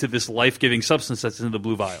somehow into this life-giving substance that's in the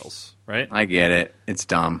blue vials, right? I get it. It's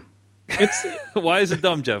dumb. Why is it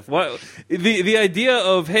dumb, Jeff? The idea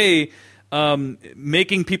of, hey,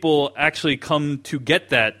 making people actually come to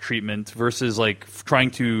get that treatment versus like trying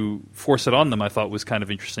to force it on them, I thought was kind of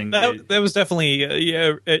interesting. That was definitely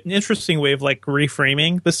an interesting way of like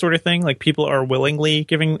reframing this sort of thing. Like people are willingly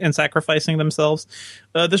giving and sacrificing themselves.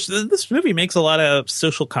 This movie makes a lot of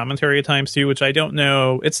social commentary at times too, which I don't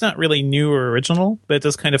know. It's not really new or original, but it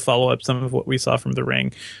does kind of follow up some of what we saw from The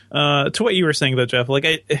Ring. To what you were saying though, Jeff, like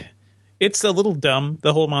it's a little dumb,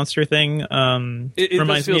 the whole monster thing. It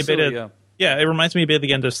reminds me a bit of. Yeah, it reminds me a bit of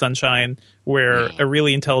the end of Sunshine, where a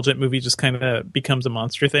really intelligent movie just kind of becomes a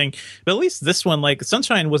monster thing. But at least this one, like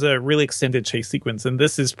Sunshine, was a really extended chase sequence, and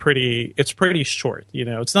this is pretty short. You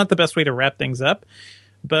know, it's not the best way to wrap things up,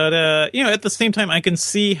 but at the same time, I can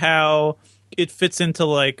see how it fits into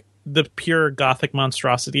like the pure gothic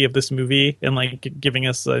monstrosity of this movie, and like giving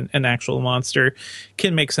us an actual monster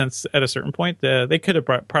can make sense at a certain point. They could have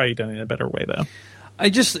probably done it in a better way, though. I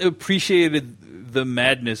just appreciated the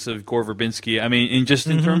madness of Gore Verbinski. I mean, in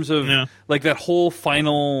terms of like that whole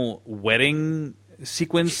final wedding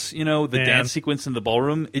sequence, the dance sequence in the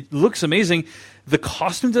ballroom, it looks amazing. The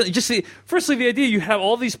costumes, firstly, the idea you have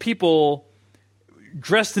all these people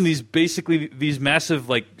dressed in these massive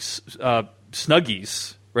like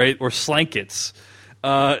snuggies, right, or slankets,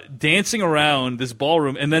 dancing around this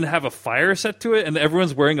ballroom, and then have a fire set to it, and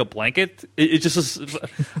everyone's wearing a blanket. I just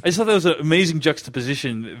thought that was an amazing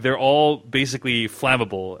juxtaposition. They're all basically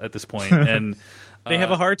flammable at this point, and they have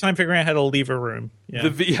a hard time figuring out how to leave a room. The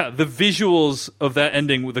visuals of that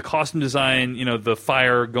ending with the costume design, the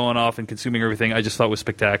fire going off and consuming everything, I just thought was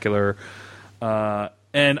spectacular.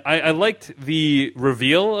 And I liked the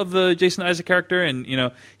reveal of the Jason Isaac character,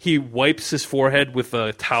 and he wipes his forehead with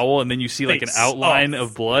a towel, and then you see like an outline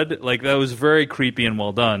of blood. Like that was very creepy and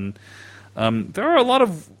well done. There are a lot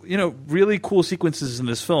of really cool sequences in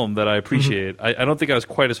this film that I appreciate. I don't think I was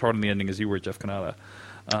quite as hard on the ending as you were, Jeff Canada.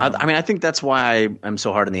 I think that's why I'm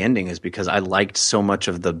so hard on the ending, is because I liked so much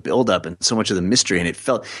of the buildup and so much of the mystery, and it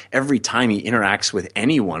felt every time he interacts with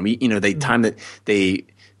anyone, time that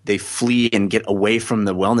they flee and get away from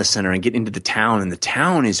the wellness center and get into the town, and the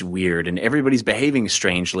town is weird and everybody's behaving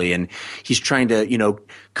strangely, and he's trying to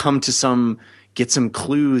get some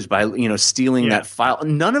clues by stealing that file.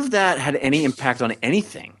 None of that had any impact on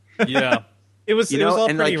anything. Yeah. It was all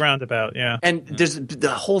pretty roundabout, yeah. And there's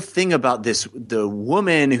the whole thing about the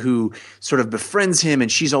woman who sort of befriends him, and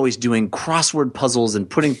she's always doing crossword puzzles and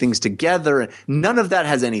putting things together. None of that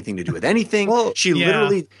has anything to do with anything. Well, she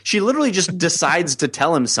literally just decides to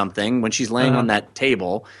tell him something when she's laying on that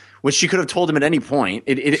table, which she could have told him at any point.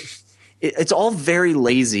 It's all very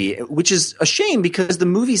lazy, which is a shame because the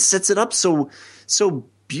movie sets it up so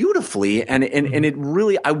beautifully, and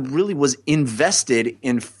I really was invested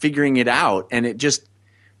in figuring it out, and it just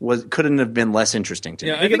couldn't have been less interesting to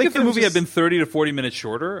me. I think if the movie had been 30 to 40 minutes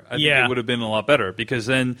shorter, I think it would have been a lot better, because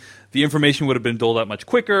then the information would have been doled out much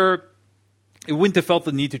quicker. It wouldn't have felt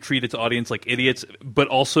the need to treat its audience like idiots, but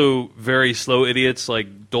also very slow idiots,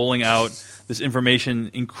 like doling out this information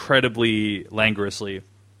incredibly languorously.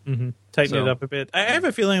 Tighten it up a bit. I have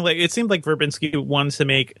a feeling like it seemed like Verbinski wanted to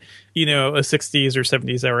make, a 60s or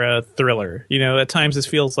 70s era thriller. At times this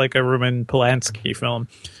feels like a Roman Polanski film.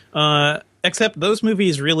 Except those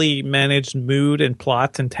movies really managed mood and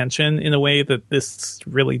plot and tension in a way that this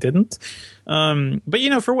really didn't.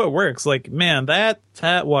 But for what works, like, man, that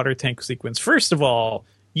water tank sequence, first of all,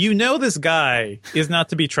 this guy is not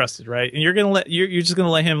to be trusted, right? And you're just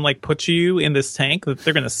gonna let him like put you in this tank that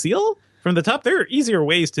they're gonna seal from the top. There are easier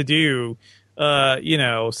ways to do,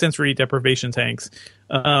 sensory deprivation tanks.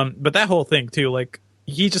 But that whole thing too, like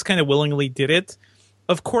he just kind of willingly did it.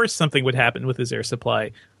 Of course something would happen with his air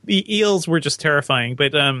supply. The eels were just terrifying.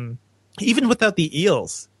 But even without the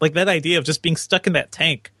eels, like that idea of just being stuck in that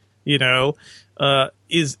tank,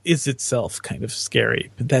 is itself kind of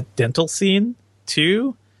scary. But that dental scene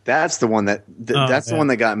too. That's the one the one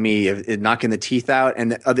that got me, knocking the teeth out,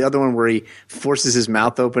 and the other one where he forces his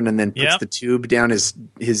mouth open and then puts the tube down his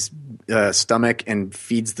stomach and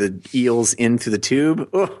feeds the eels into the tube.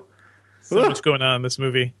 So much going on in this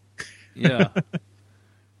movie. Yeah.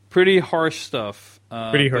 Pretty harsh stuff.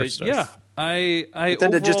 Pretty harsh stuff. Yeah. I But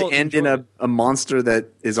then to just end in a monster that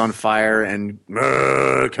is on fire and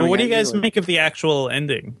Well, what do you guys like, make of the actual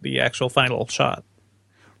ending, the actual final shot?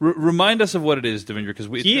 Remind us of what it is, Devindra, because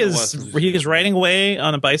he is riding away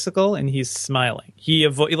on a bicycle and he's smiling. He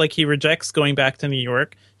rejects going back to New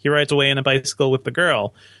York. He rides away on a bicycle with the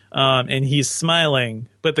girl, and he's smiling.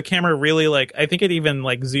 But the camera really I think it even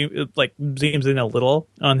zooms in a little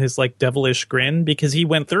on his devilish grin because he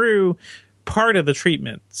went through part of the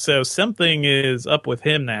treatment. So something is up with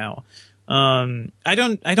him now. I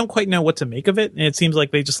don't quite know what to make of it. And it seems like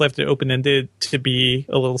they just left it open-ended to be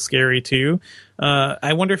a little scary too.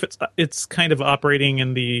 I wonder if it's kind of operating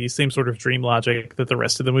in the same sort of dream logic that the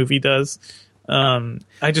rest of the movie does. I'm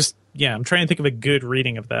trying to think of a good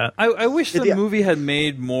reading of that. I wish the movie had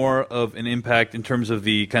made more of an impact in terms of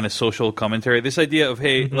the kind of social commentary. This idea of,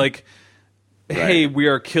 hey, hey, we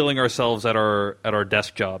are killing ourselves at our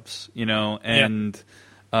desk jobs, and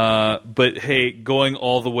but hey, going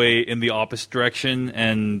all the way in the opposite direction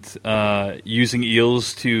and using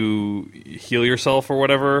eels to heal yourself or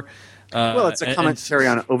whatever. Well, it's a commentary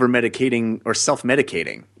on over-medicating or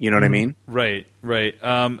self-medicating. You know what I mean? Right.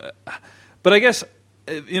 But I guess,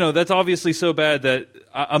 that's obviously so bad that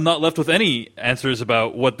I'm not left with any answers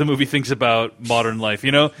about what the movie thinks about modern life.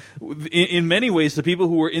 In many ways, the people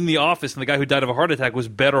who were in the office and the guy who died of a heart attack was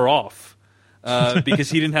better off because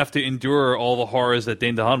he didn't have to endure all the horrors that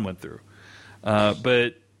Dane DeHaan went through.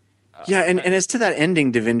 And as to that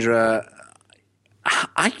ending, Devindra,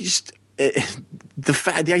 I just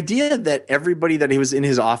the idea that everybody that he was in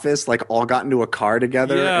his office all got into a car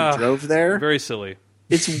together and drove there, very silly.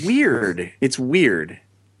 It's weird. It's weird.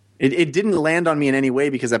 It didn't land on me in any way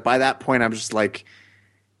because by that point I was just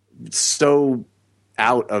so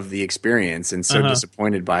out of the experience and so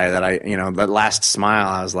disappointed by it that that last smile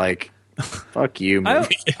I was like, fuck you,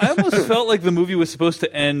 movie. I almost felt like the movie was supposed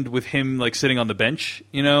to end with him sitting on the bench,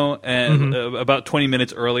 and about 20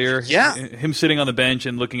 minutes earlier, him sitting on the bench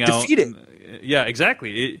and looking out. Defeated. Yeah,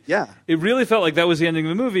 exactly. It really felt like that was the ending of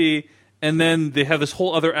the movie. And then they have this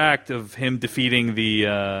whole other act of him defeating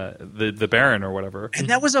the Baron or whatever. And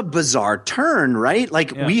that was a bizarre turn, right?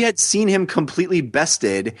 We had seen him completely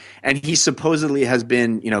bested, and he supposedly has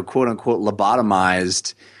been, quote unquote,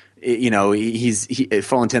 lobotomized.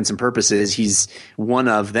 For all intents and purposes, he's one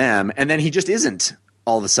of them, and then he just isn't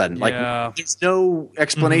all of a sudden. There's no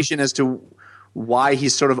explanation as to why he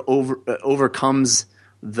sort of overcomes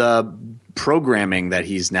the programming that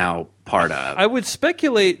he's now part of. I would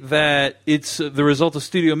speculate that it's the result of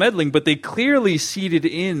studio meddling, but they clearly seeded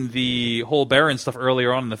in the whole Baron stuff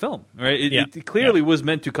earlier on in the film, right? It clearly was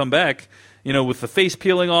meant to come back, with the face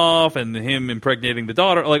peeling off and him impregnating the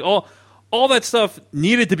daughter, all that stuff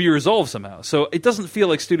needed to be resolved somehow. So it doesn't feel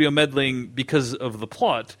like studio meddling because of the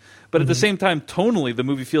plot, but at the same time, tonally, the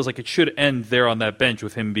movie feels like it should end there on that bench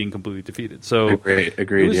with him being completely defeated. So agreed.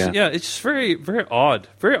 It's just very, very odd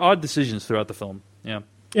decisions throughout the film. Yeah,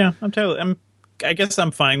 I guess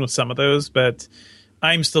I'm fine with some of those, but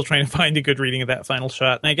I'm still trying to find a good reading of that final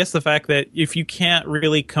shot. And I guess the fact that if you can't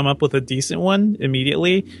really come up with a decent one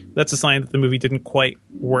immediately, that's a sign that the movie didn't quite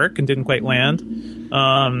work and didn't quite land.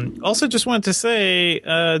 Also, just wanted to say,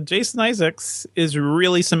 Jason Isaacs is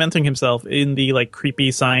really cementing himself in the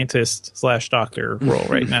creepy scientist / doctor role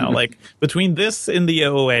right now. Between this and the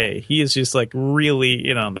OA, he is just really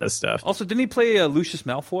in on this stuff. Also, didn't he play Lucius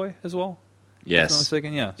Malfoy as well? Yes. If I'm not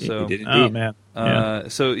mistaken, yeah. So, he did oh man.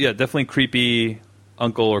 Definitely creepy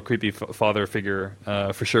uncle or creepy father figure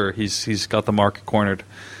for sure. He's got the mark cornered.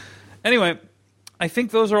 Anyway, I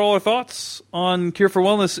think those are all our thoughts on Cure for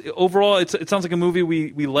Wellness. Overall, it sounds like a movie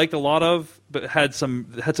we liked a lot of, but had some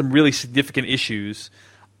really significant issues.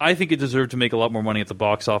 I think it deserved to make a lot more money at the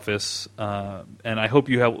box office, and I hope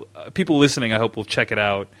you have people listening. I hope will check it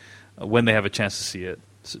out when they have a chance to see it,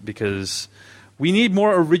 because we need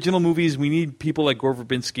more original movies. We need people like Gore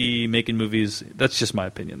Verbinski making movies. That's just my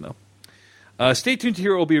opinion, though. Stay tuned to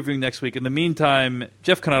hear what we'll be reviewing next week. In the meantime,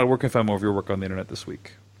 Jeff Cannata, where can I find more of your work on the internet this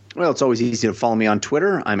week? Well, it's always easy to follow me on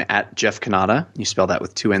Twitter. I'm at Jeff Cannata. You spell that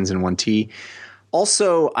with 2 N's and 1 T.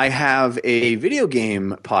 Also, I have a video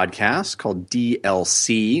game podcast called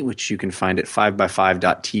DLC, which you can find at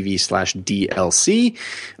 5by5.tv/DLC.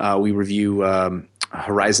 We review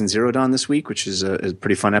Horizon Zero Dawn this week, which is a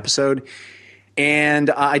pretty fun episode. And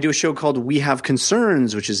I do a show called We Have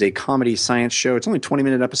Concerns, which is a comedy science show. It's only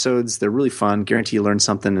 20-minute episodes. They're really fun. Guarantee you learn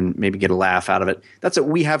something and maybe get a laugh out of it. That's at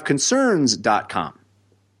wehaveconcerns.com.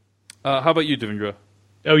 How about you, Devindra?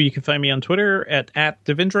 Oh, you can find me on Twitter at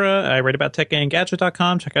Devindra. I write about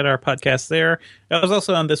techandgadget.com. Check out our podcast there. I was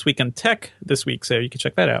also on This Week in Tech this week, so you can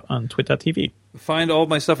check that out on twit.tv. Find all of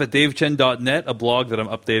my stuff at davechen.net, a blog that I'm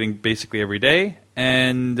updating basically every day.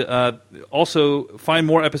 And also find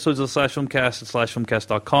more episodes of the Slash Filmcast at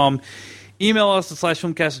slashfilmcast.com. Email us at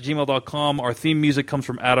slashfilmcast@gmail.com. Our theme music comes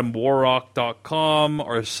from adamwarrock.com.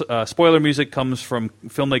 Our spoiler music comes from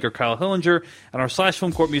filmmaker Kyle Hillinger. And our Slash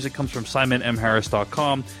Film Court music comes from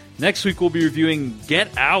simonmharris.com. Next week we'll be reviewing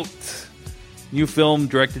Get Out, new film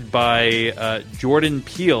directed by Jordan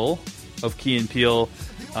Peele of Key and Peele.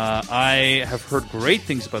 I have heard great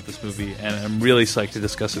things about this movie, and I'm really psyched to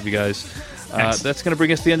discuss it with you guys. That's going to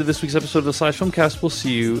bring us to the end of this week's episode of the Slash Filmcast. We'll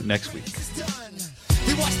see you next week.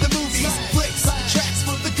 We watch the movies, flicks, tracks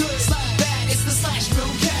for the good, bad. It's the Slash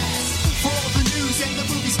Filmcast. For all the news and the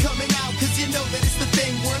movies coming out, 'cause you know that it's the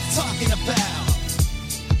thing worth talking about.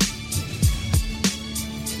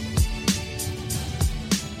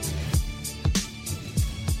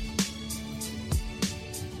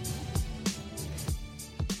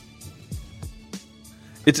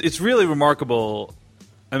 It's really remarkable.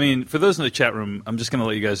 I mean, for those in the chat room, I'm just going to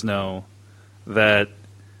let you guys know that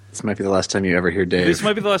this might be the last time you ever hear Dave. This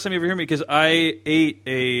might be the last time you ever hear me, because I ate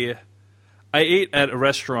at a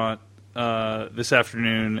restaurant this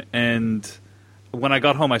afternoon, and when I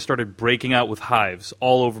got home, I started breaking out with hives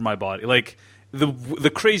all over my body. Like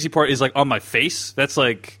the crazy part is like on my face. That's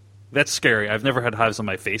scary. I've never had hives on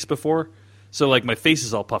my face before, so like my face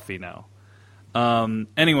is all puffy now.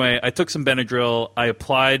 Anyway, I took some Benadryl. I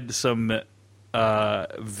applied some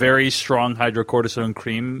very strong hydrocortisone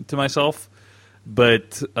cream to myself,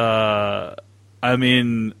 but I'm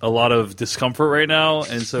in a lot of discomfort right now,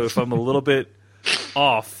 and so if I'm a little bit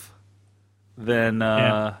off, then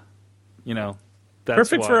you know, that's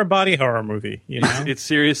perfect why. for a body horror movie. You know, it's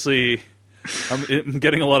seriously, I'm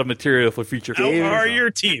getting a lot of material for future. How are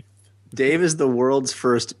your teeth? Dave is the world's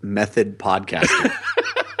first method podcaster.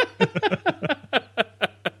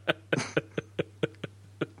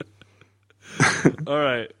 All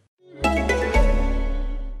right.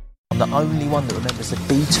 I'm the only one that remembers the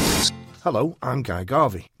Beatles. Hello, I'm Guy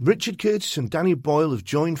Garvey. Richard Curtis and Danny Boyle have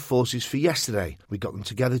joined forces for Yesterday. We got them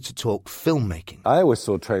together to talk filmmaking. I always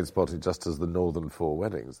saw Trainspotting just as the Northern Four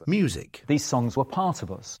Weddings. Music. These songs were part of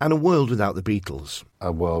us. And a world without the Beatles.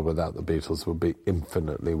 A world without the Beatles would be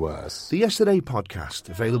infinitely worse. The Yesterday podcast,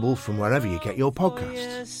 available from wherever you get your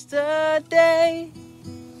podcasts. Yesterday.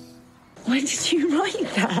 When did you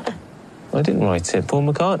write that? I didn't write it. Paul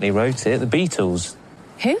McCartney wrote it. The Beatles.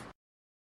 Who?